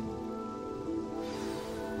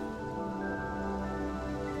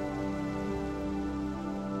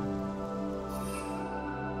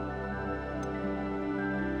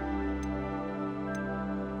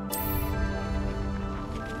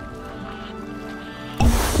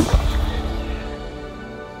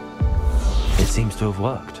 It seems to have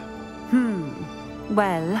worked.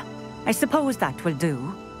 Well, I suppose that will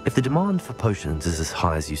do. If the demand for potions is as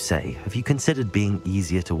high as you say, have you considered being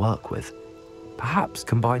easier to work with? Perhaps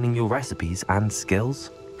combining your recipes and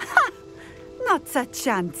skills? Not a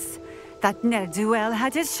chance. That ne'er-do-well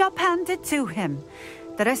had his shop handed to him.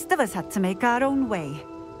 The rest of us had to make our own way.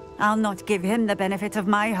 I'll not give him the benefit of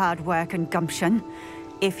my hard work and gumption.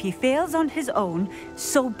 If he fails on his own,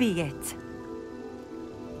 so be it.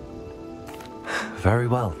 Very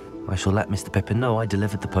well. I shall let Mr. Pippin know I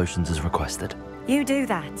delivered the potions as requested. You do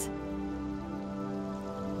that.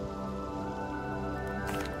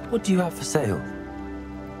 What do you have for sale?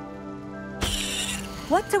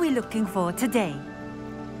 What are we looking for today?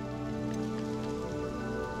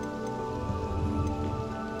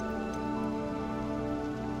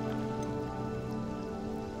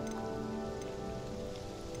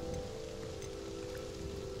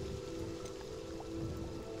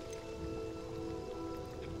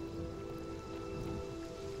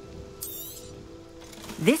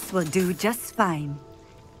 This will do just fine.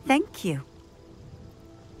 Thank you.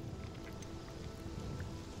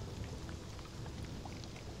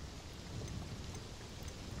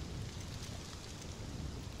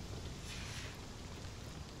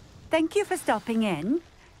 Thank you for stopping in.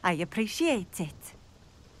 I appreciate it.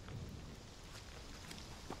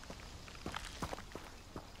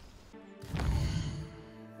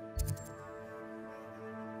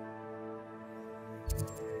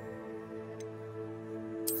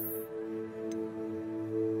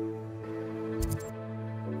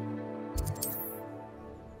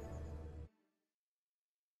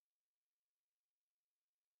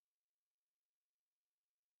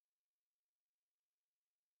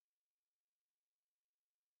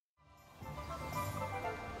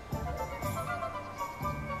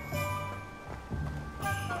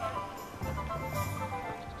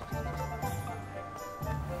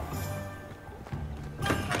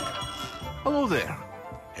 Hello there.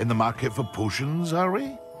 In the market for potions, are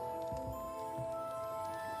we?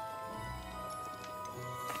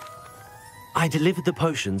 I delivered the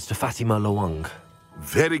potions to Fatima Luang.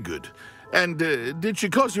 Very good. And did she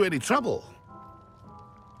cause you any trouble?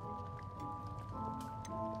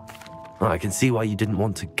 I can see why you didn't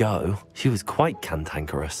want to go. She was quite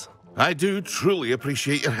cantankerous. I do truly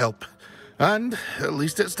appreciate your help. And at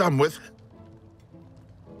least it's done with.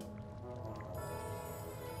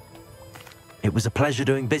 It was a pleasure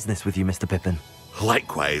doing business with you, Mr. Pippin.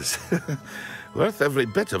 Likewise. Worth every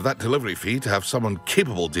bit of that delivery fee to have someone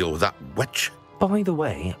capable deal with that witch. By the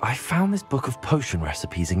way, I found this book of potion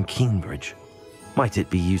recipes in Cambridge. Might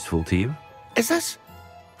it be useful to you? Is this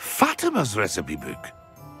Fatima's recipe book?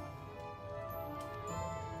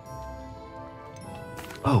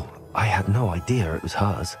 Oh, I had no idea it was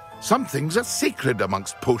hers. Some things are sacred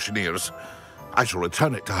amongst potioneers. I shall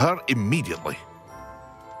return it to her immediately.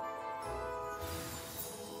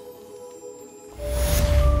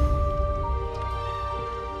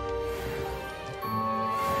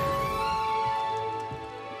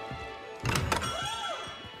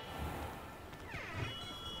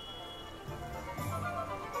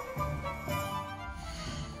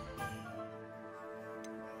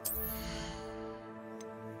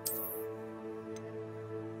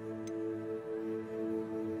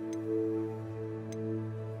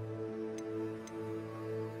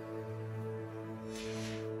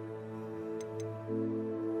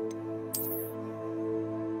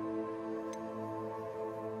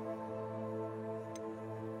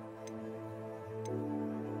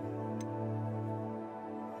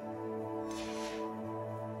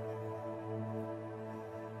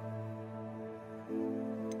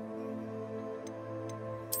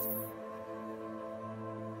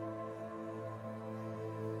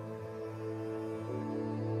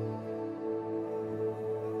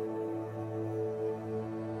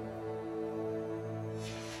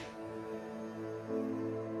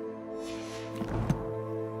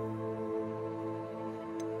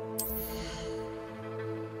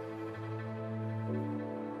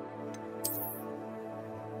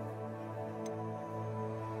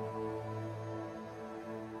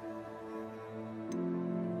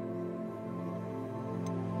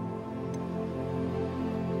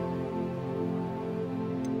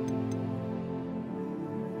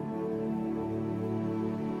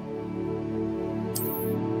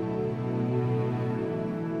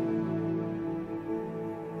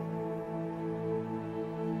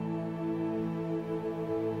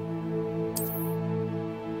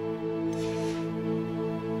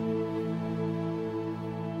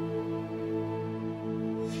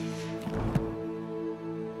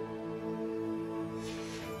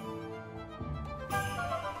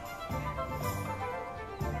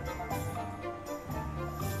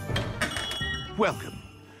 welcome.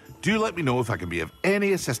 Do let me know if I can be of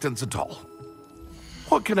any assistance at all.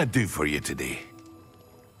 What can I do for you today?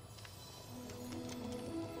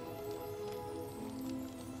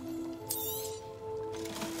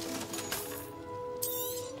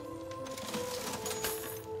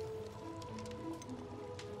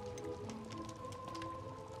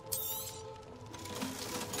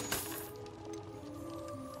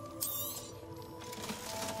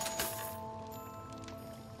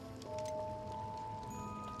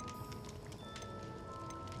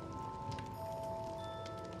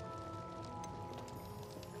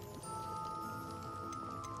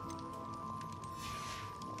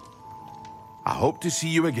 I hope to see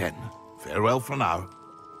you again. Farewell for now.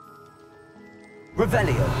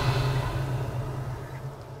 Revelio.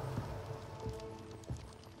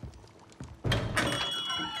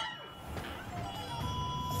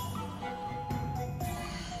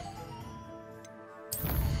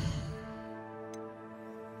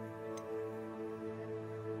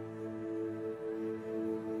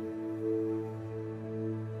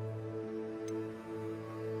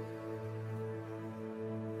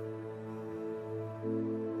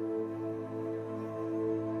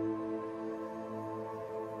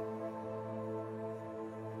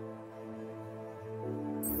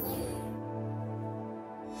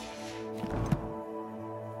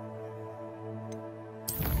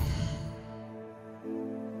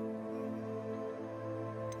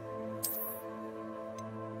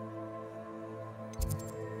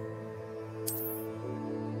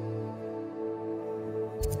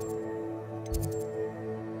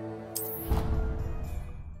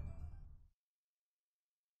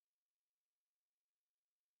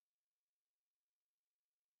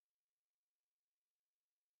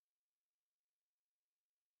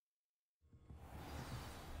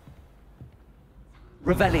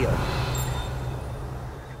 Revelio.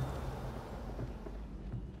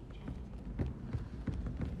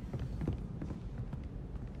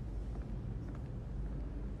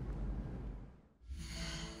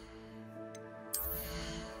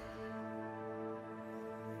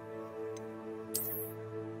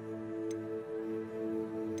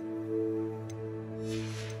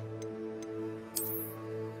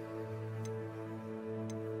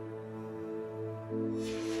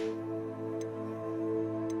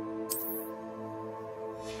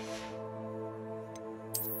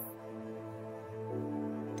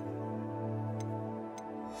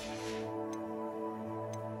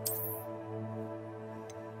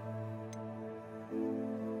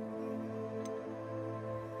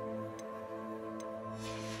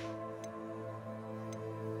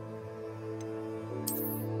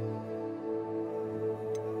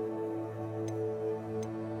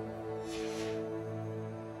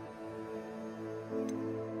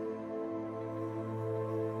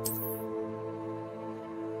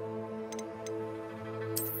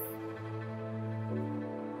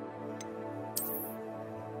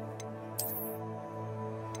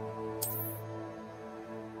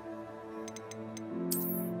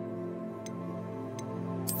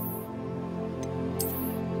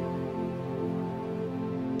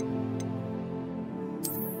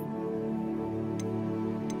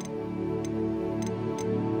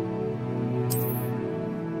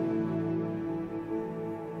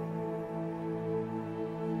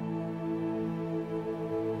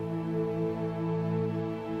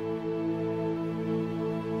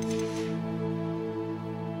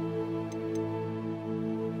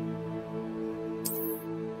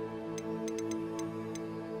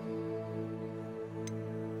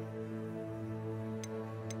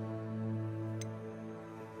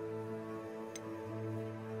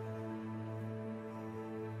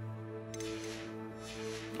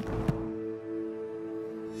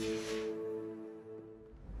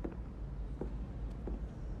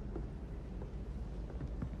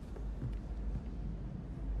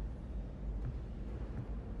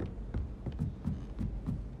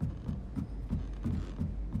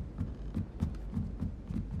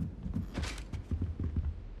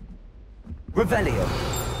 Revelio.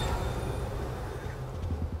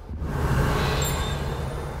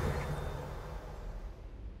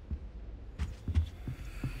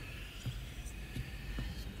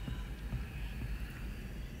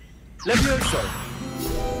 Levioso.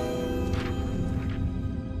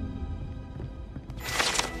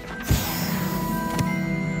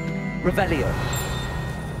 Revelio.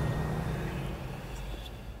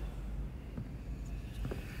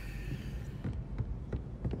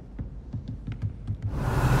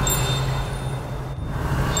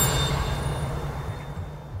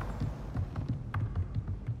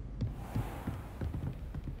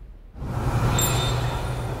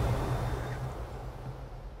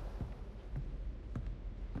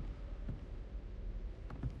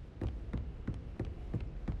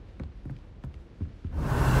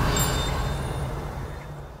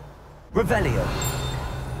 Revelio.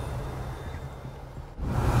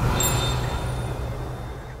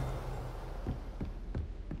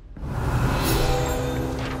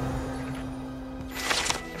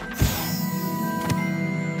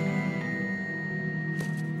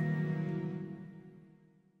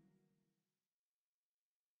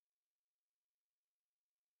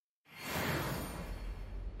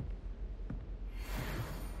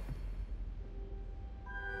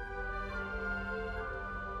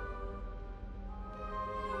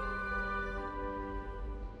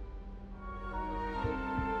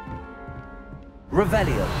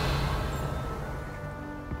 Revelio.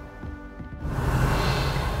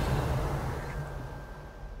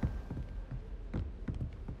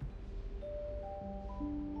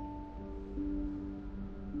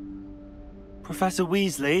 Professor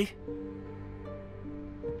Weasley?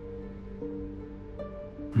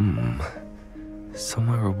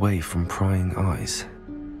 Somewhere away from prying eyes.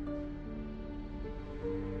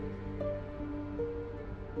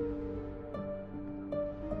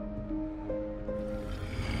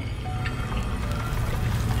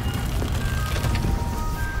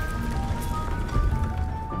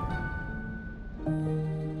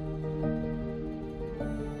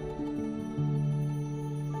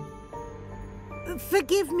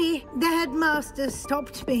 Forgive me, the headmaster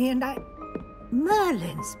stopped me and I...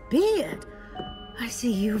 Merlin's beard. I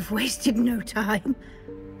see you've wasted no time.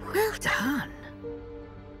 Well done.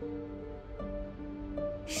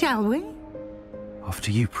 Shall we?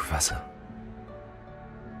 After you, Professor.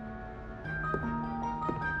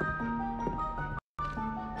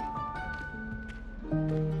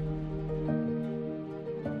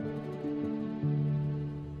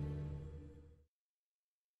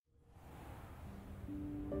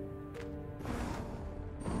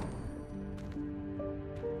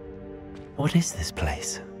 What is this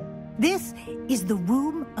place? This is the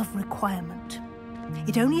Room of Requirement.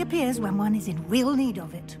 It only appears when one is in real need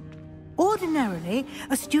of it. Ordinarily,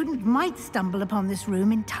 a student might stumble upon this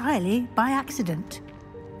room entirely by accident.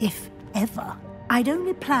 If ever. I'd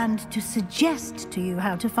only planned to suggest to you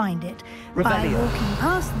how to find it by walking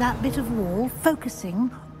past that bit of wall,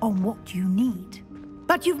 focusing on what you need.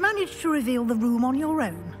 But you've managed to reveal the room on your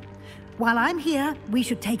own. While I'm here, we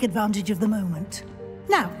should take advantage of the moment.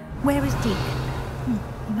 Now, where is Deke?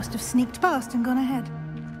 He must have sneaked past and gone ahead.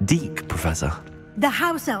 Deke, Professor. The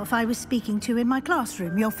house elf I was speaking to in my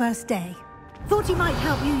classroom your first day. Thought he might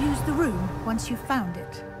help you use the room once you found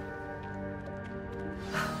it.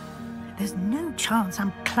 There's no chance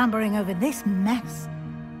I'm clambering over this mess.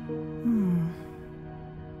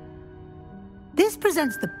 This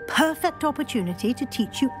presents the perfect opportunity to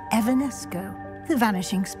teach you Evanesco, the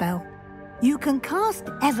vanishing spell. You can cast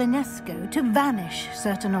Evanesco to vanish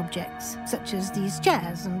certain objects, such as these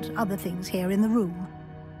chairs and other things here in the room.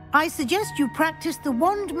 I suggest you practice the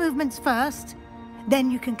wand movements first, then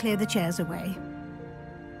you can clear the chairs away.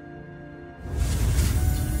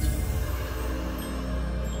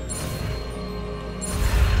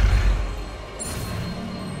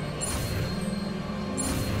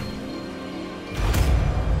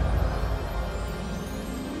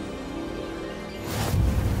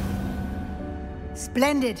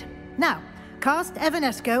 Splendid. Now, cast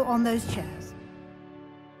Evanesco on those chairs.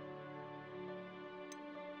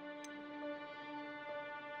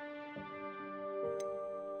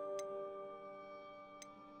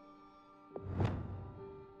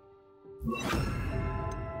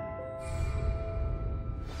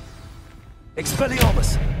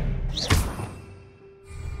 Expelliarmus!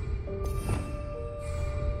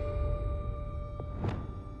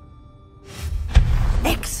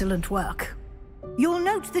 Excellent work. You'll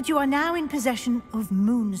note that you are now in possession of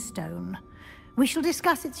Moonstone. We shall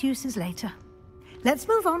discuss its uses later. Let's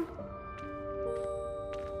move on.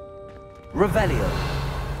 Revelio.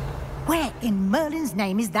 Where in Merlin's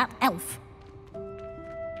name is that elf?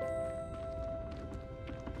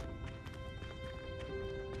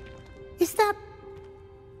 Is that...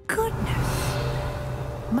 Goodness!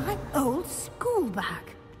 My old school bag.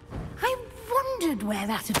 I wondered where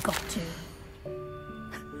that had got to.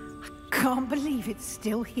 Can't believe it's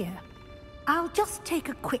still here. I'll just take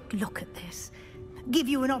a quick look at this. Give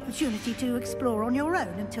you an opportunity to explore on your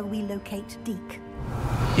own until we locate Deke.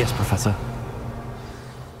 Yes, Professor.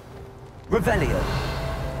 Revelio.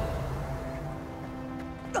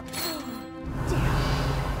 Dear,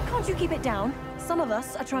 can't you keep it down? Some of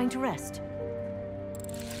us are trying to rest.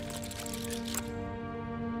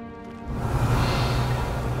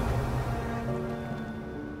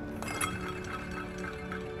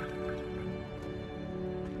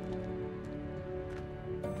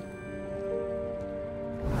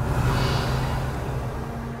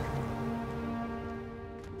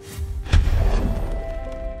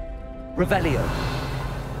 Revelio.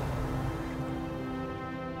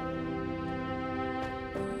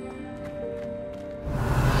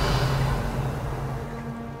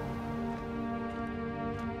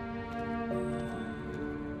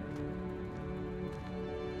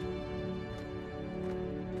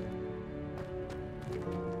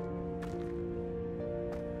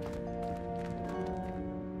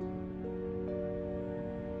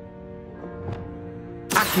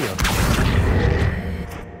 Accio.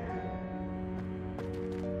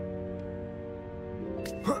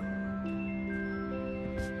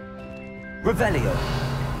 Revelio.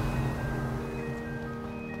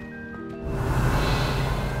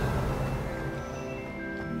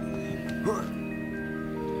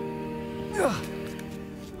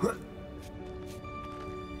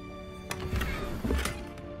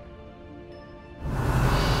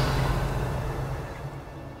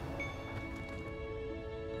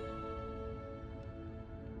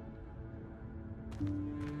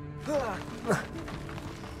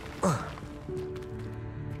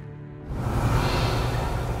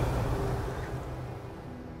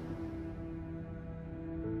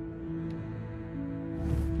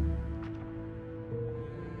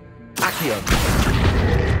 Accio.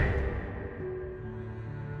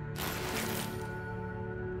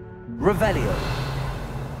 Revelio.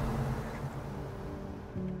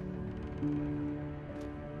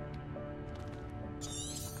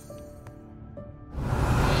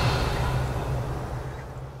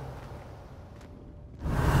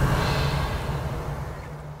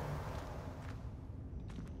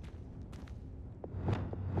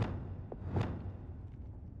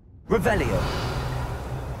 Revelio.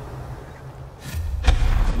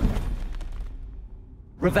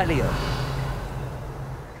 Revelio.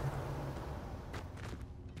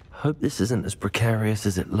 Hope this isn't as precarious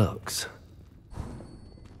as it looks.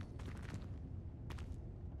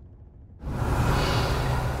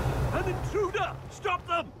 An intruder! Stop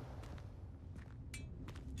them!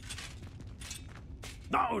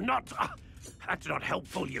 No, not... that's not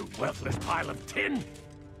helpful, you worthless pile of tin!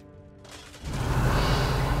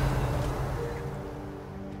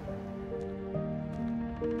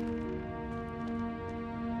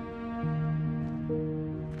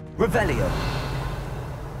 Revelio.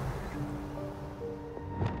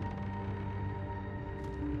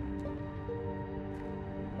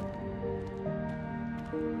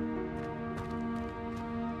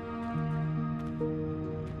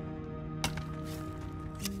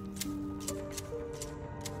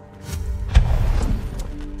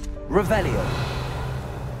 Revelio.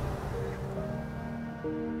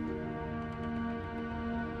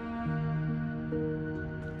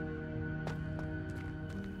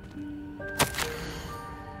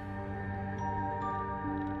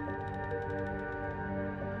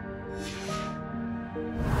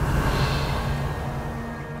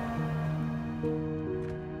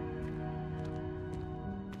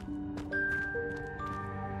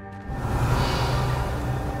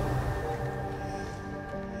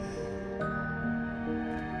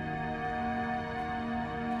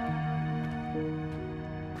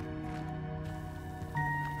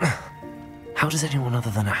 How does anyone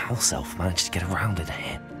other than a house elf manage to get around in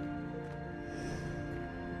here?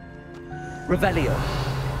 Revelio.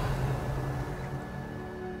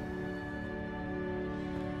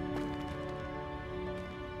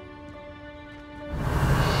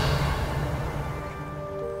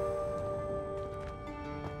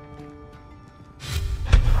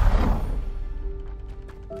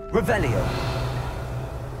 Revelio.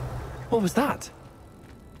 What was that?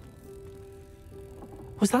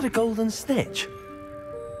 Was that a golden snitch?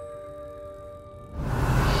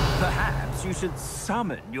 Perhaps you should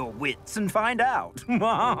summon your wits and find out.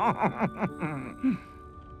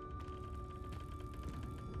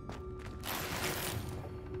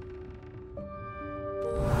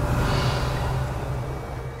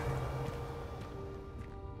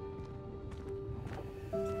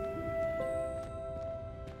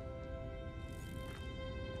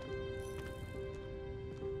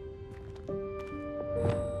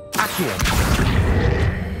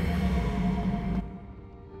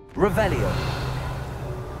 Revelio.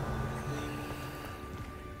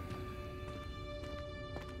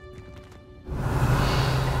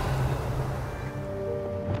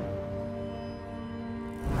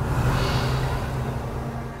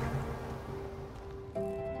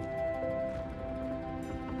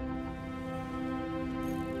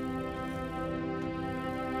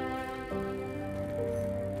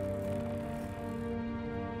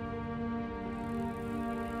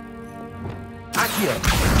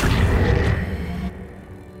 Accio.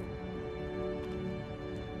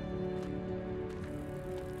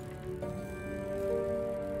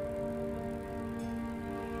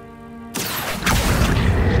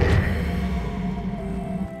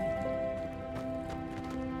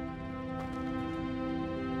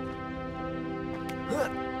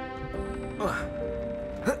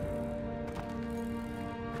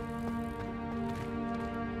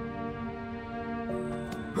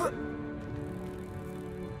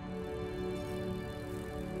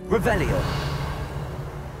 Revelio.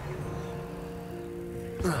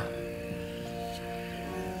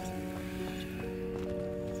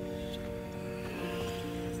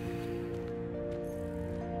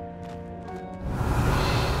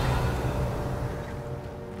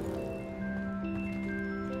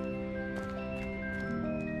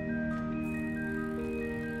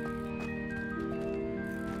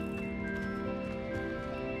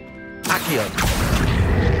 Accio.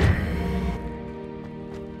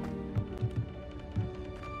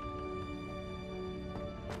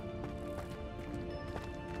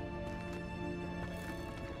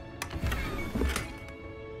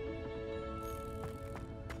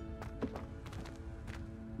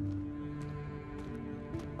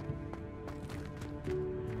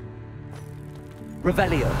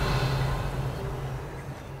 Revelio.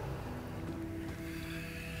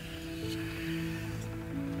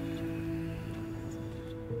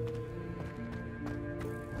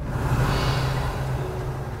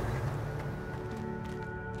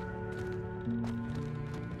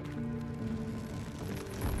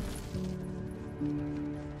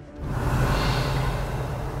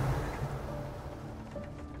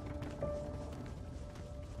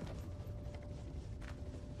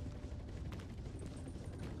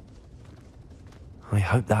 I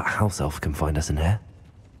hope that house elf can find us in here.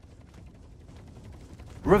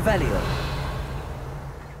 Revelio.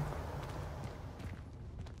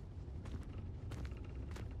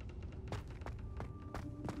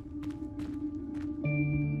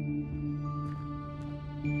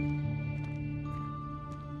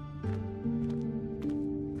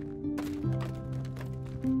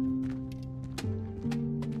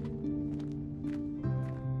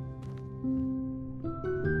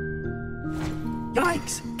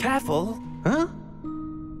 Yikes! Careful! Huh?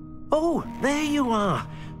 Oh, there you are.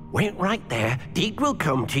 Wait right there. Deke will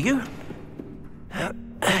come to you.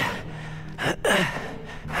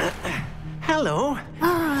 Hello.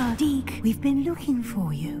 Ah, Deke, we've been looking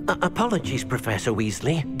for you. Apologies, Professor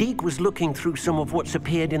Weasley. Deke was looking through some of what's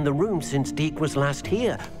appeared in the room since Deke was last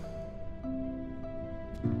here.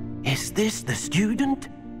 Is this the student?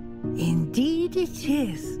 Indeed it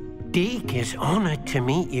is. Deke is honored to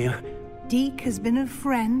meet you. Deke has been a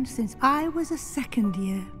friend since I was a second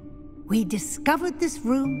year. We discovered this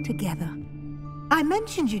room together. I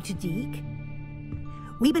mentioned you to Deke.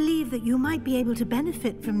 We believe that you might be able to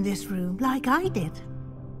benefit from this room like I did.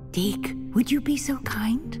 Deke, would you be so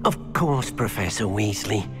kind? Of course, Professor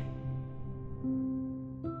Weasley.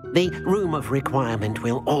 The Room of Requirement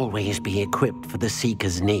will always be equipped for the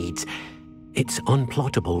Seeker's needs. It's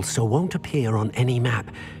unplottable, so won't appear on any map.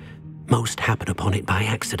 Most happen upon it by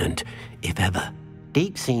accident, if ever.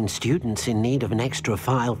 Deke's seen students in need of an extra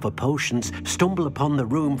file for potions stumble upon the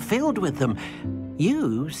room filled with them.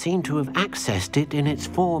 You seem to have accessed it in its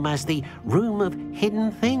form as the Room of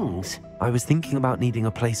Hidden Things. I was thinking about needing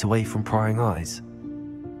a place away from prying eyes.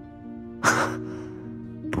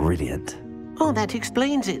 Brilliant. Oh, that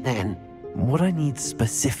explains it then. What I need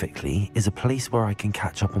specifically is a place where I can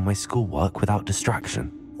catch up on my schoolwork without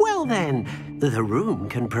distraction. Well then, the room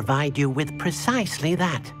can provide you with precisely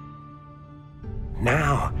that.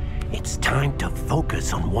 Now, it's time to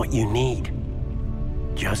focus on what you need.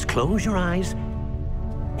 Just close your eyes.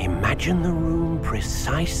 Imagine the room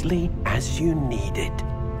precisely as you need it.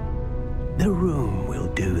 The room will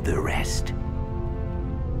do the rest.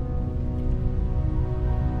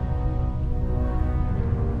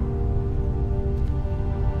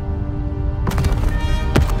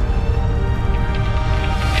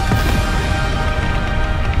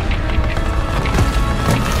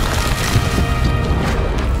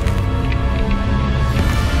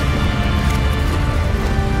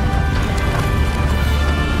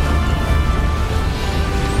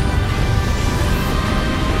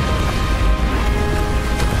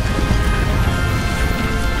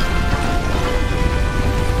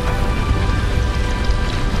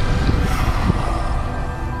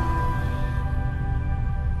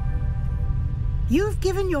 You've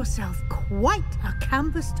given yourself quite a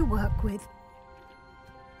canvas to work with.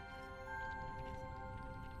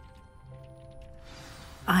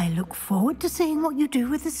 I look forward to seeing what you do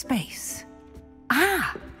with the space.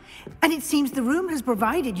 Ah, and it seems the room has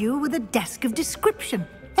provided you with a desk of description.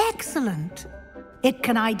 Excellent. It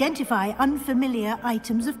can identify unfamiliar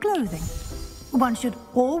items of clothing. One should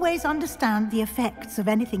always understand the effects of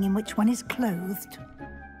anything in which one is clothed.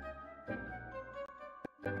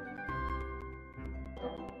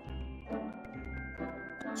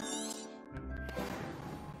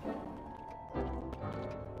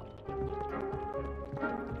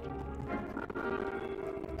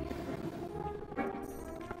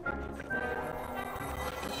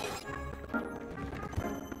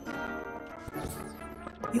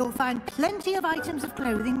 You'll find plenty of items of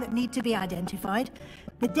clothing that need to be identified.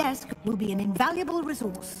 The desk will be an invaluable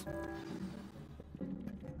resource.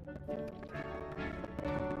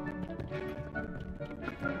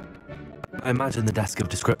 I imagine the desk of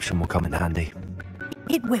description will come in handy.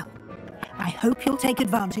 It will. I hope you'll take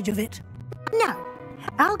advantage of it. Now,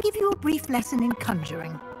 I'll give you a brief lesson in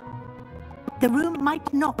conjuring. The room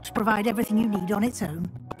might not provide everything you need on its own.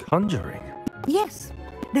 Conjuring? Yes,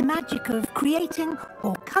 the magic of creating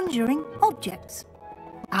or conjuring objects.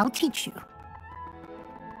 I'll teach you.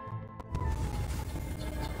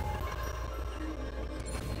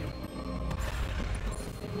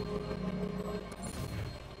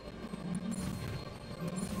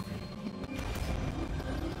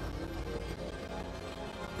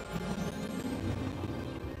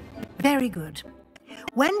 Very good.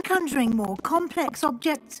 When conjuring more complex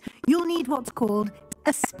objects, you'll need what's called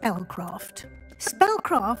a spellcraft.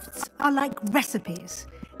 Spellcrafts are like recipes.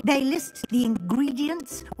 They list the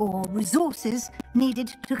ingredients or resources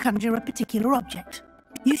needed to conjure a particular object.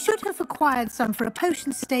 You should have acquired some for a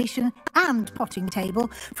potion station and potting table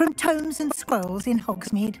from tomes and scrolls in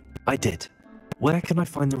Hogsmeade. I did. Where can I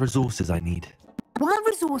find the resources I need? While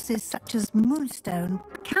resources such as moonstone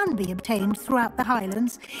can be obtained throughout the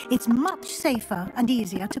Highlands, it's much safer and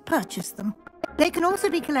easier to purchase them. They can also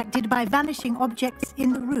be collected by vanishing objects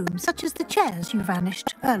in the room, such as the chairs you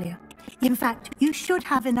vanished earlier. In fact, you should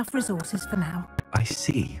have enough resources for now. I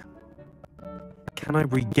see. Can I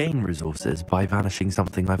regain resources by vanishing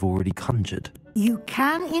something I've already conjured? You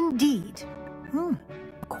can indeed.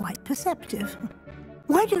 Quite perceptive.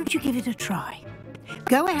 Why don't you give it a try?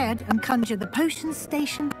 Go ahead and conjure the potion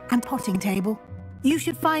station and potting table. You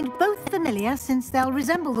should find both familiar, since they'll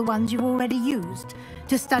resemble the ones you've already used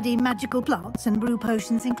to study magical plants and brew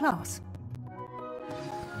potions in class.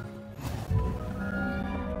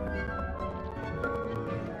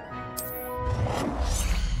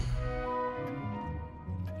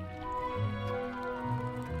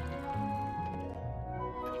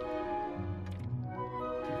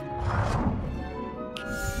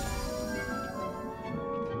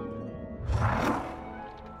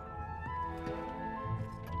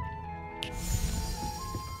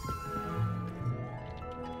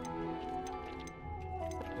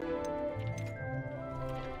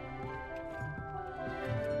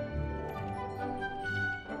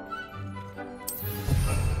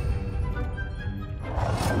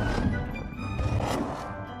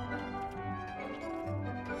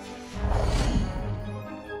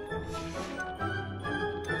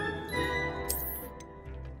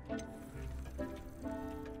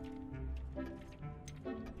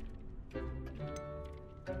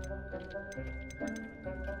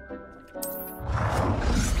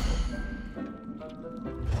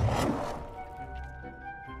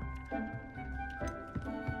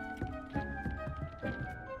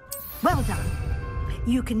 Well done.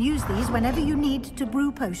 You can use these whenever you need to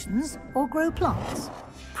brew potions or grow plants.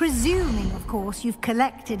 Presuming, of course, you've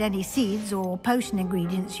collected any seeds or potion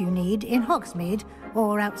ingredients you need in Hogsmeade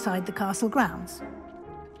or outside the castle grounds.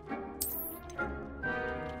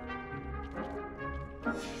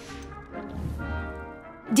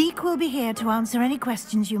 Deek will be here to answer any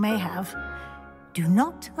questions you may have. Do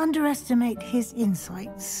not underestimate his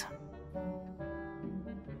insights.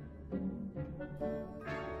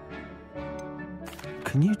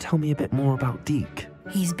 Can you tell me a bit more about Deek?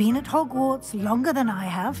 He's been at Hogwarts longer than I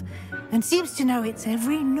have, and seems to know its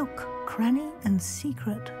every nook, cranny, and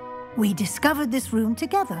secret. We discovered this room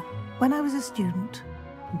together when I was a student.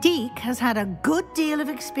 Deek has had a good deal of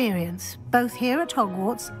experience, both here at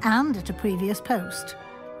Hogwarts and at a previous post.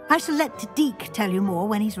 I shall let Deek tell you more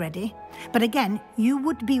when he's ready, but again, you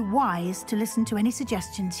would be wise to listen to any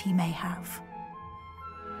suggestions he may have.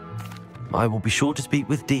 I will be sure to speak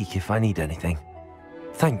with Deek if I need anything.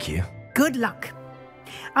 Thank you. Good luck.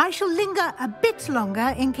 I shall linger a bit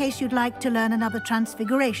longer in case you'd like to learn another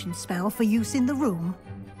transfiguration spell for use in the room.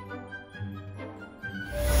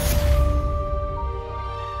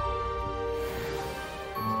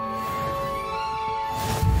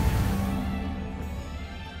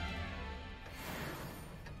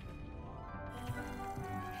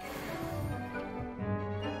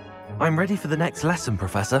 I'm ready for the next lesson,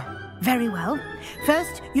 Professor. Very well.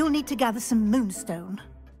 First, you'll need to gather some moonstone.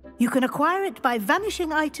 You can acquire it by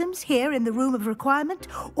vanishing items here in the Room of Requirement,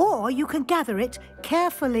 or you can gather it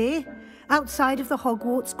carefully outside of the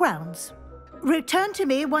Hogwarts grounds. Return to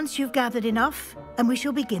me once you've gathered enough, and we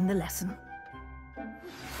shall begin the lesson.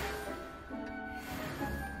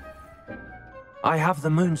 I have the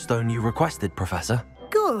moonstone you requested, Professor.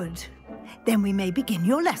 Good. Then we may begin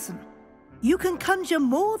your lesson. You can conjure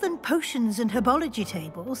more than potions and herbology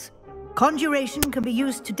tables. Conjuration can be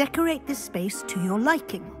used to decorate this space to your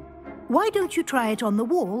liking. Why don't you try it on the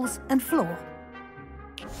walls and floor?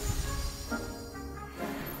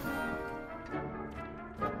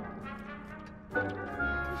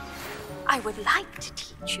 I would like to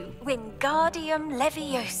teach you Wingardium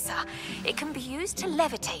Leviosa. It can be used to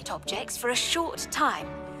levitate objects for a short time.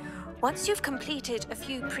 Once you've completed a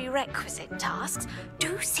few prerequisite tasks,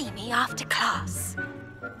 do see me after class.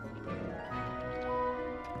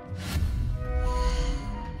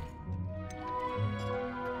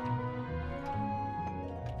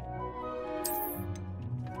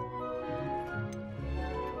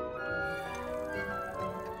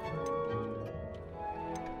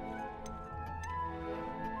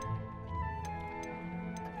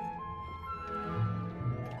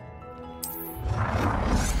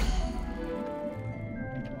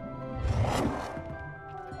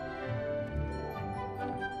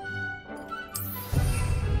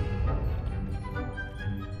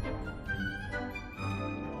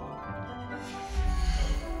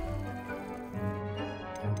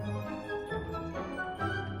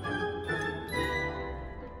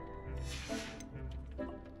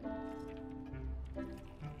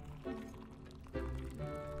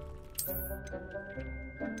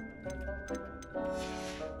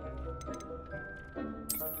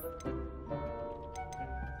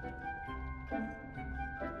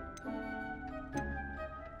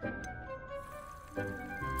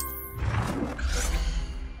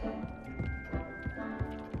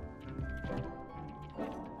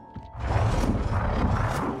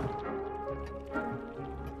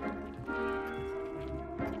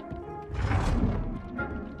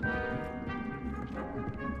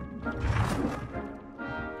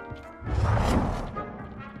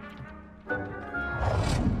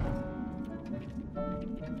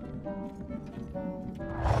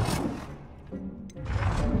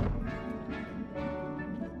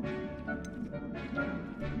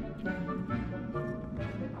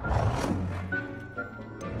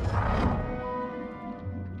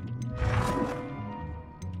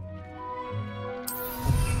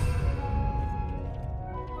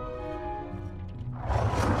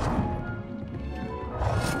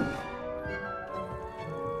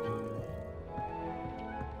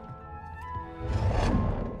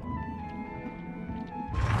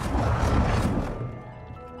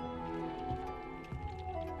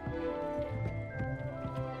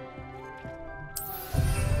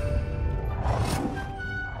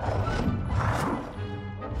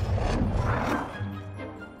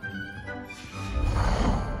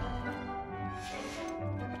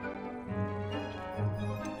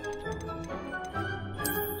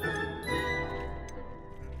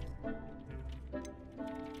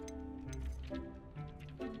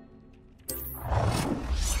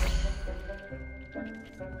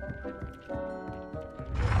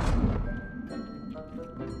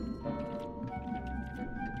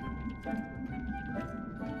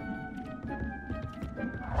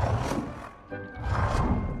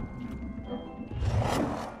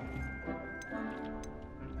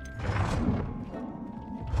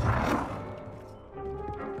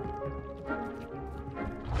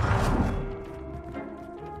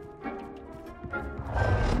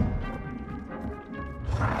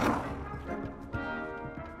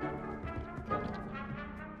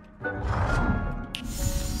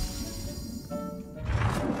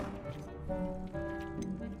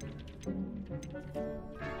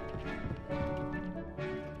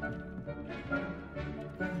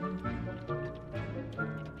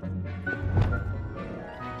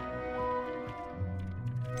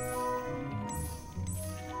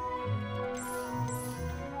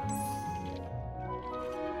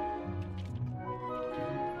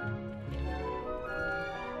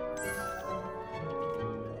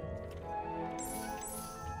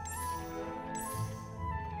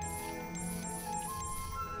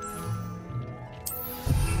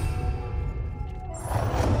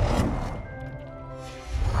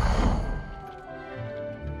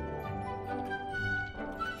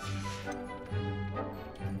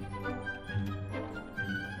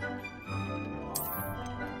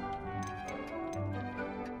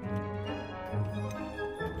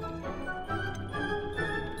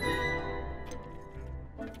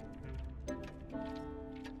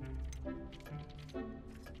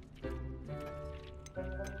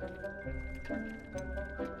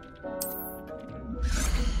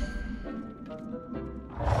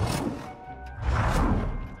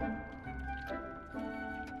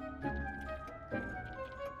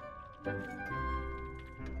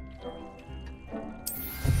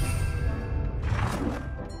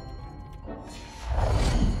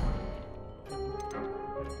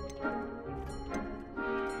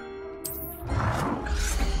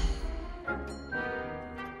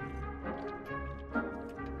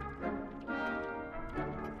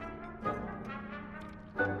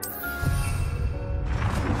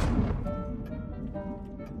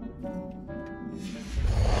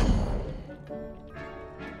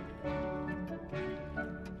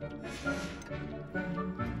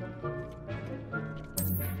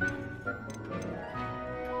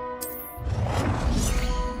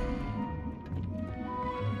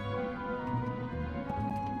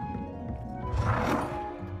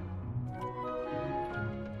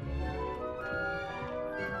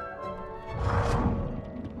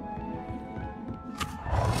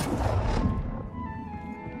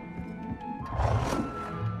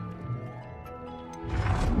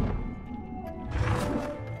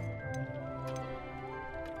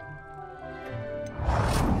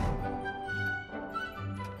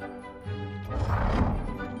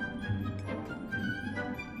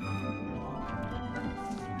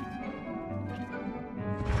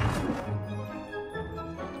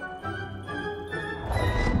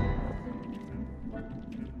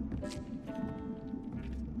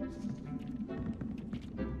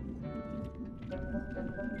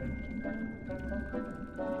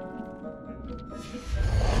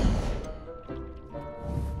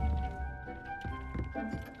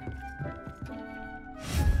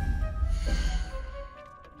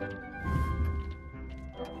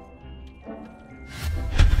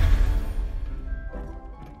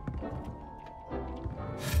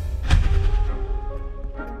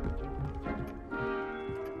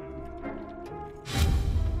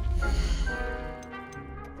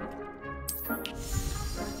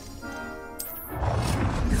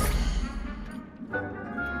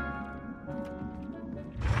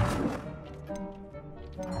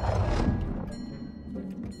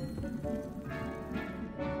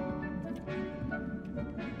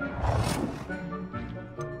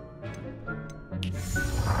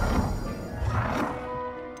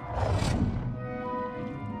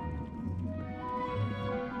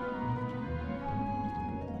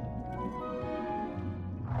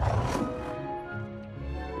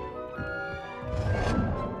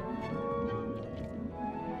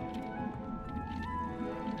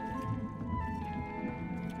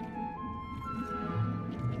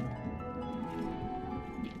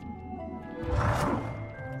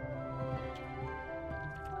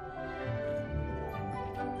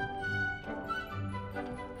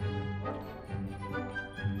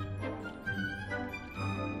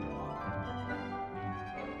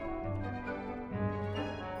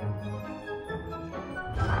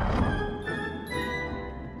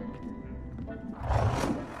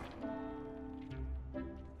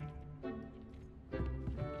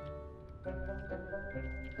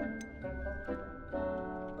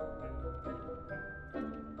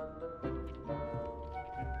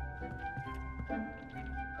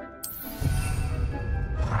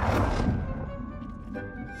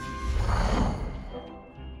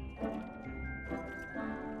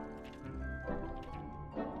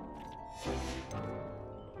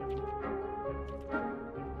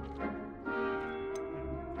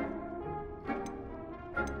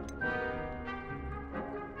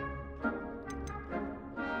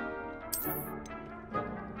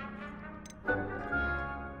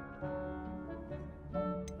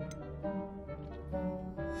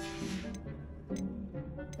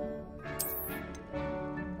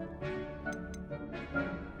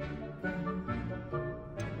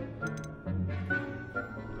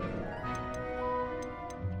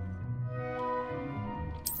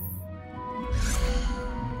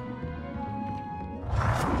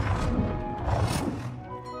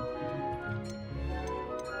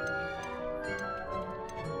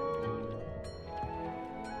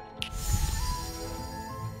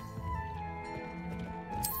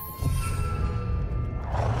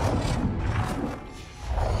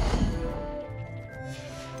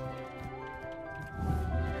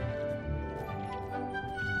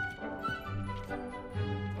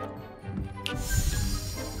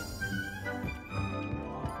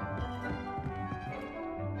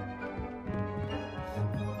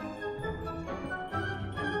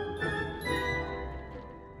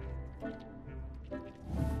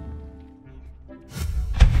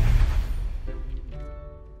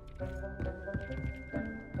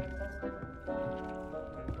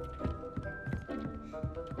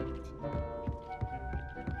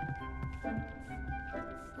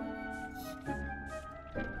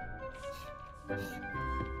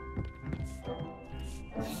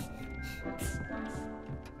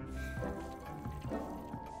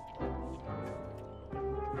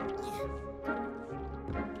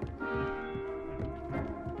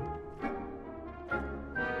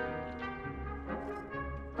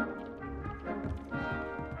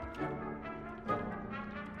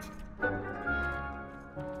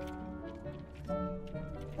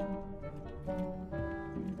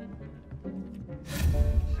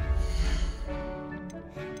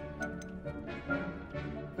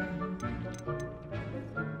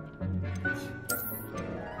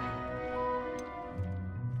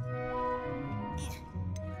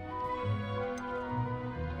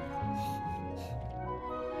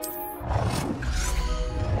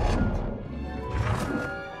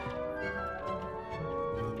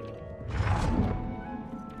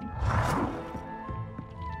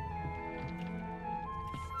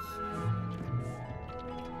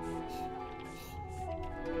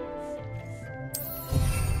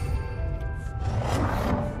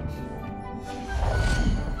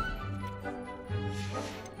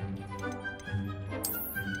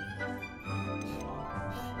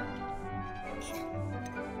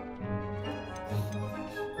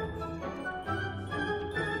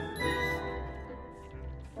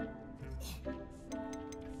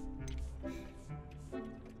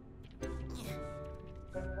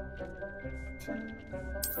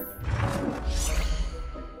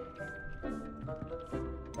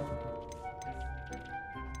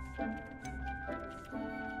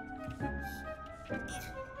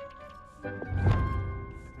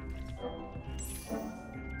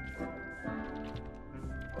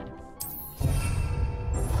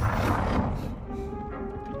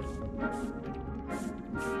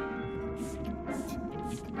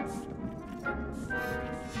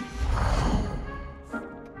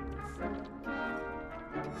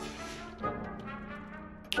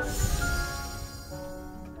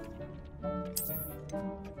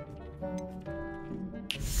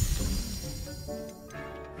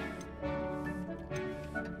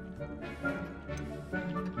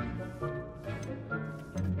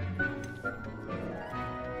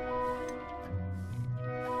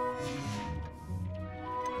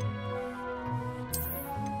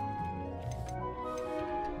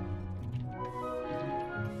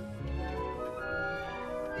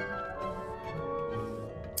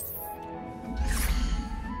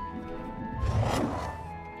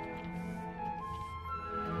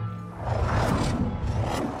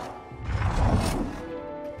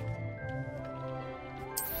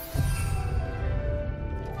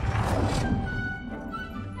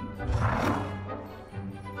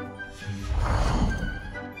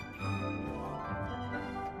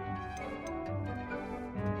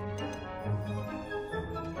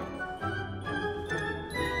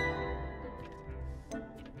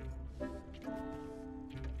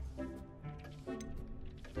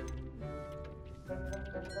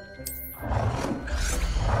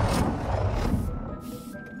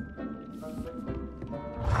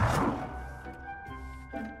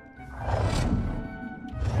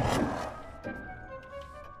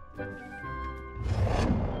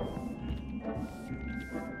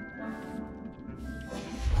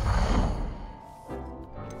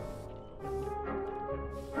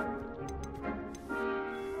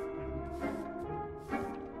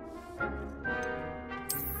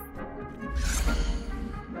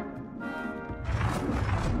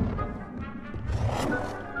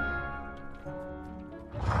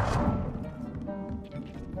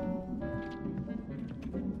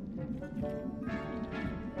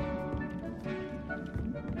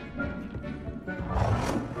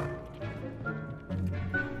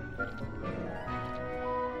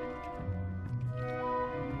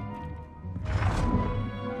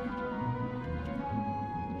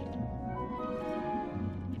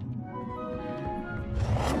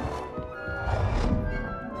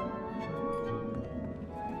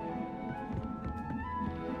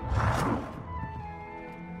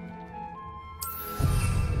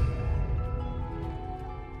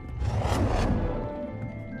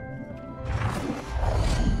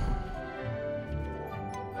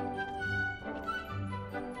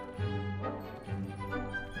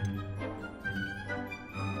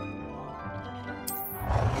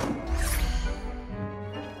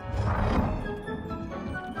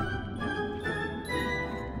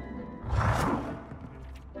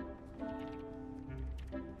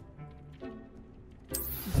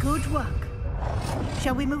 Good work.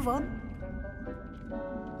 Shall we move on?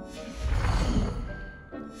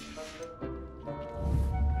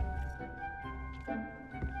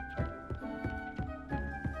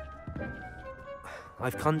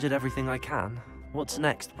 I've conjured everything I can. What's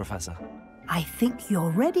next, Professor? I think you're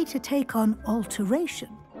ready to take on alteration.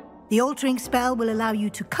 The altering spell will allow you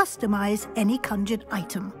to customize any conjured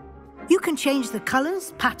item. You can change the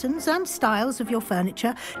colors, patterns, and styles of your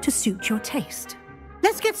furniture to suit your taste.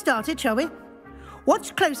 Let's get started, shall we?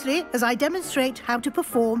 Watch closely as I demonstrate how to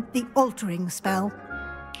perform the altering spell.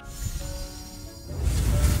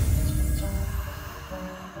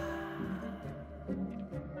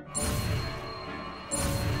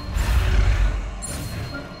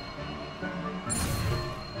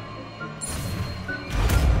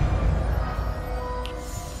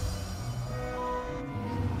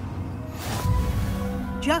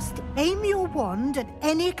 Just aim your wand at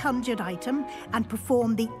any conjured item and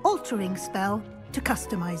perform the altering spell to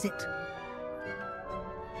customize it.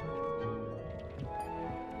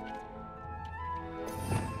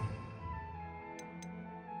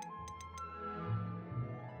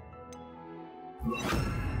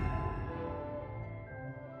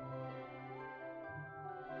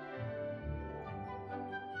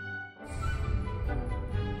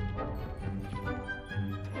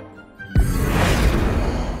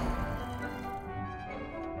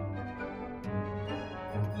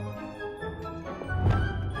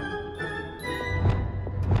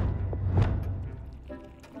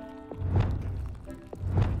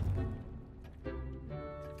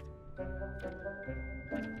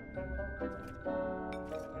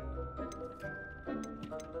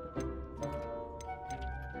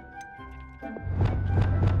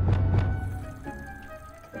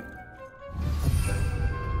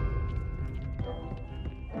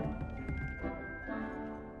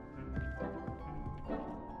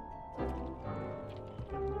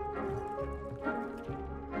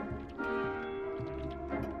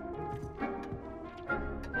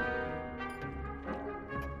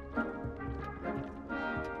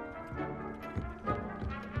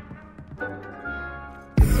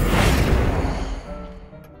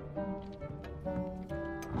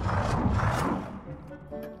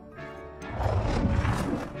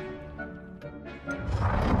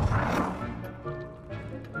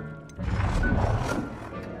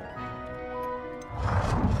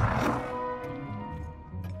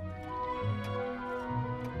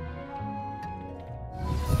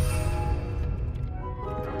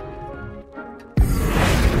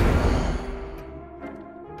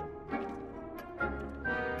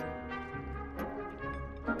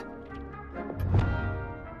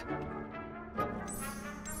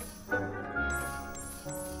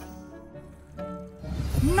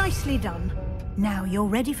 Nicely done. Now you're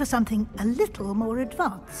ready for something a little more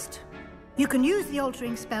advanced. You can use the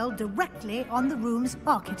altering spell directly on the room's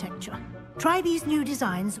architecture. Try these new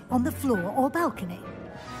designs on the floor or balcony.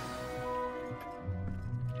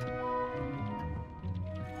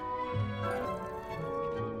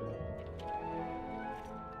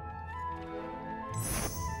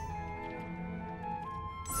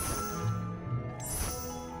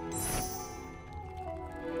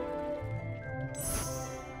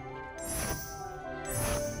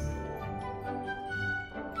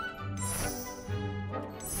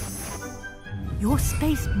 Your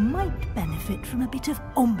space might benefit from a bit of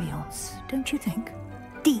ambiance, don't you think?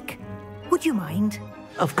 Deke, would you mind?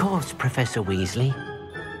 Of course, Professor Weasley.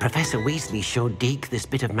 Professor Weasley showed Deke this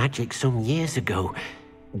bit of magic some years ago.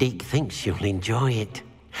 Deke thinks you'll enjoy it.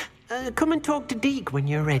 Come and talk to Deke when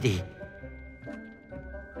you're ready.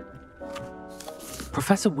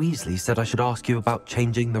 Professor Weasley said I should ask you about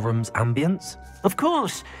changing the room's ambience? Of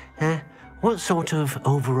course. What sort of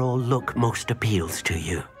overall look most appeals to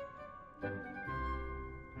you?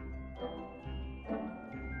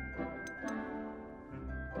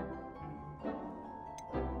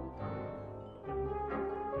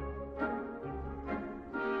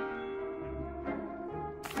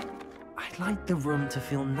 I'd like the room to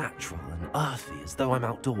feel natural and earthy, as though I'm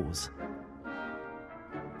outdoors.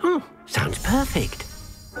 Oh, sounds perfect.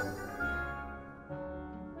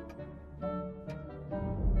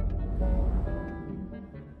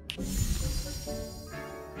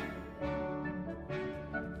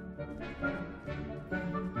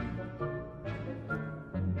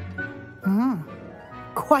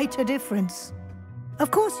 Quite a difference. Of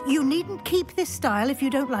course, you needn't keep this style if you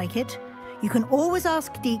don't like it. You can always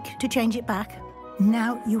ask Deke to change it back.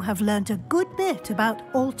 Now you have learnt a good bit about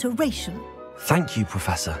alteration. Thank you,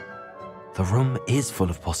 Professor. The room is full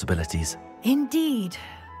of possibilities. Indeed.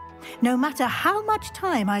 No matter how much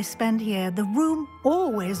time I spend here, the room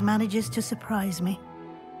always manages to surprise me.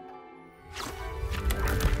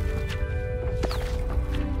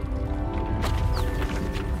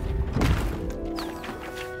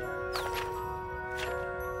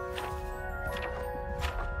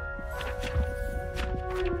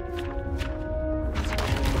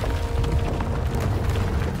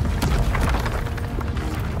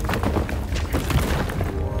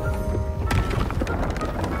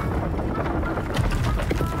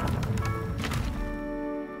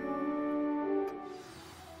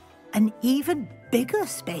 An even bigger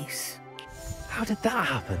space. How did that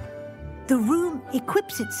happen? The room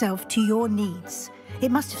equips itself to your needs. It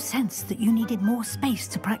must have sensed that you needed more space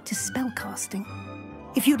to practice spellcasting.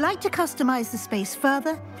 If you'd like to customize the space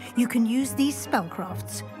further, you can use these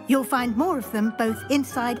spellcrafts. You'll find more of them both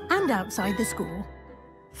inside and outside the school.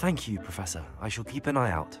 Thank you, Professor. I shall keep an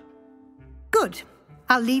eye out. Good.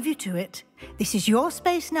 I'll leave you to it. This is your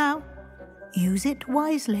space now. Use it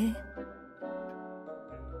wisely.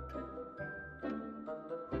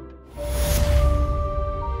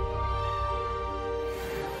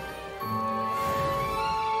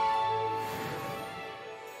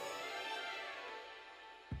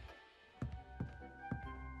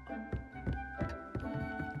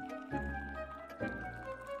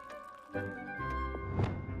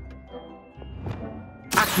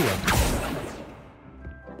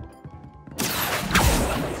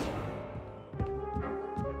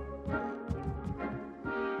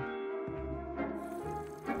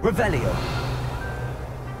 Revelio.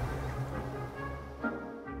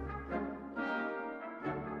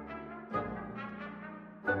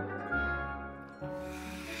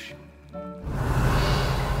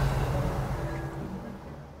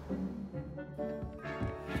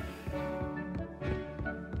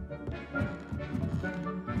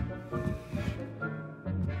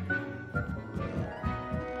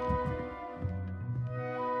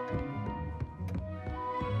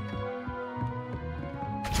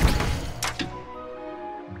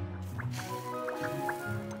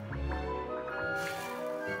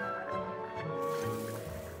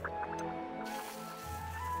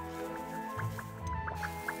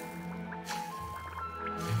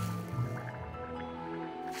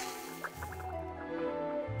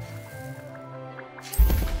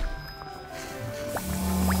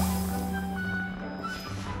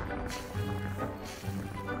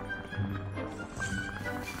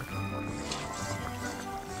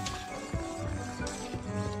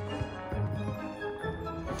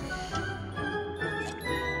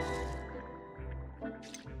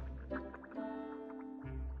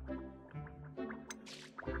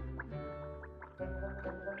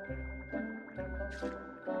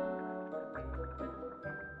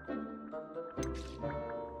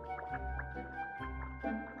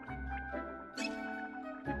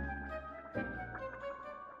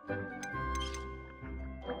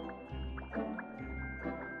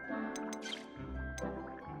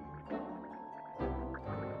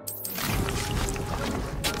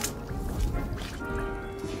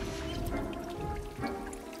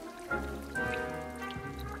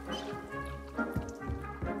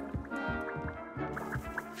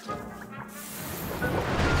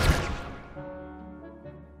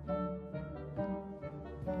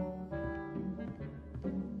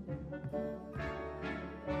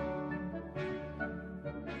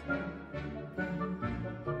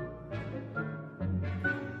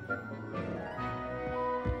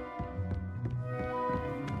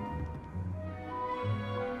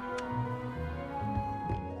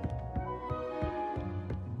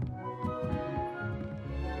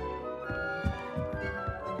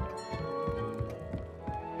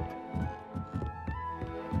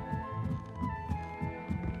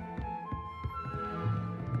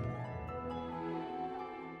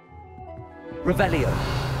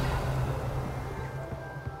 Revelio.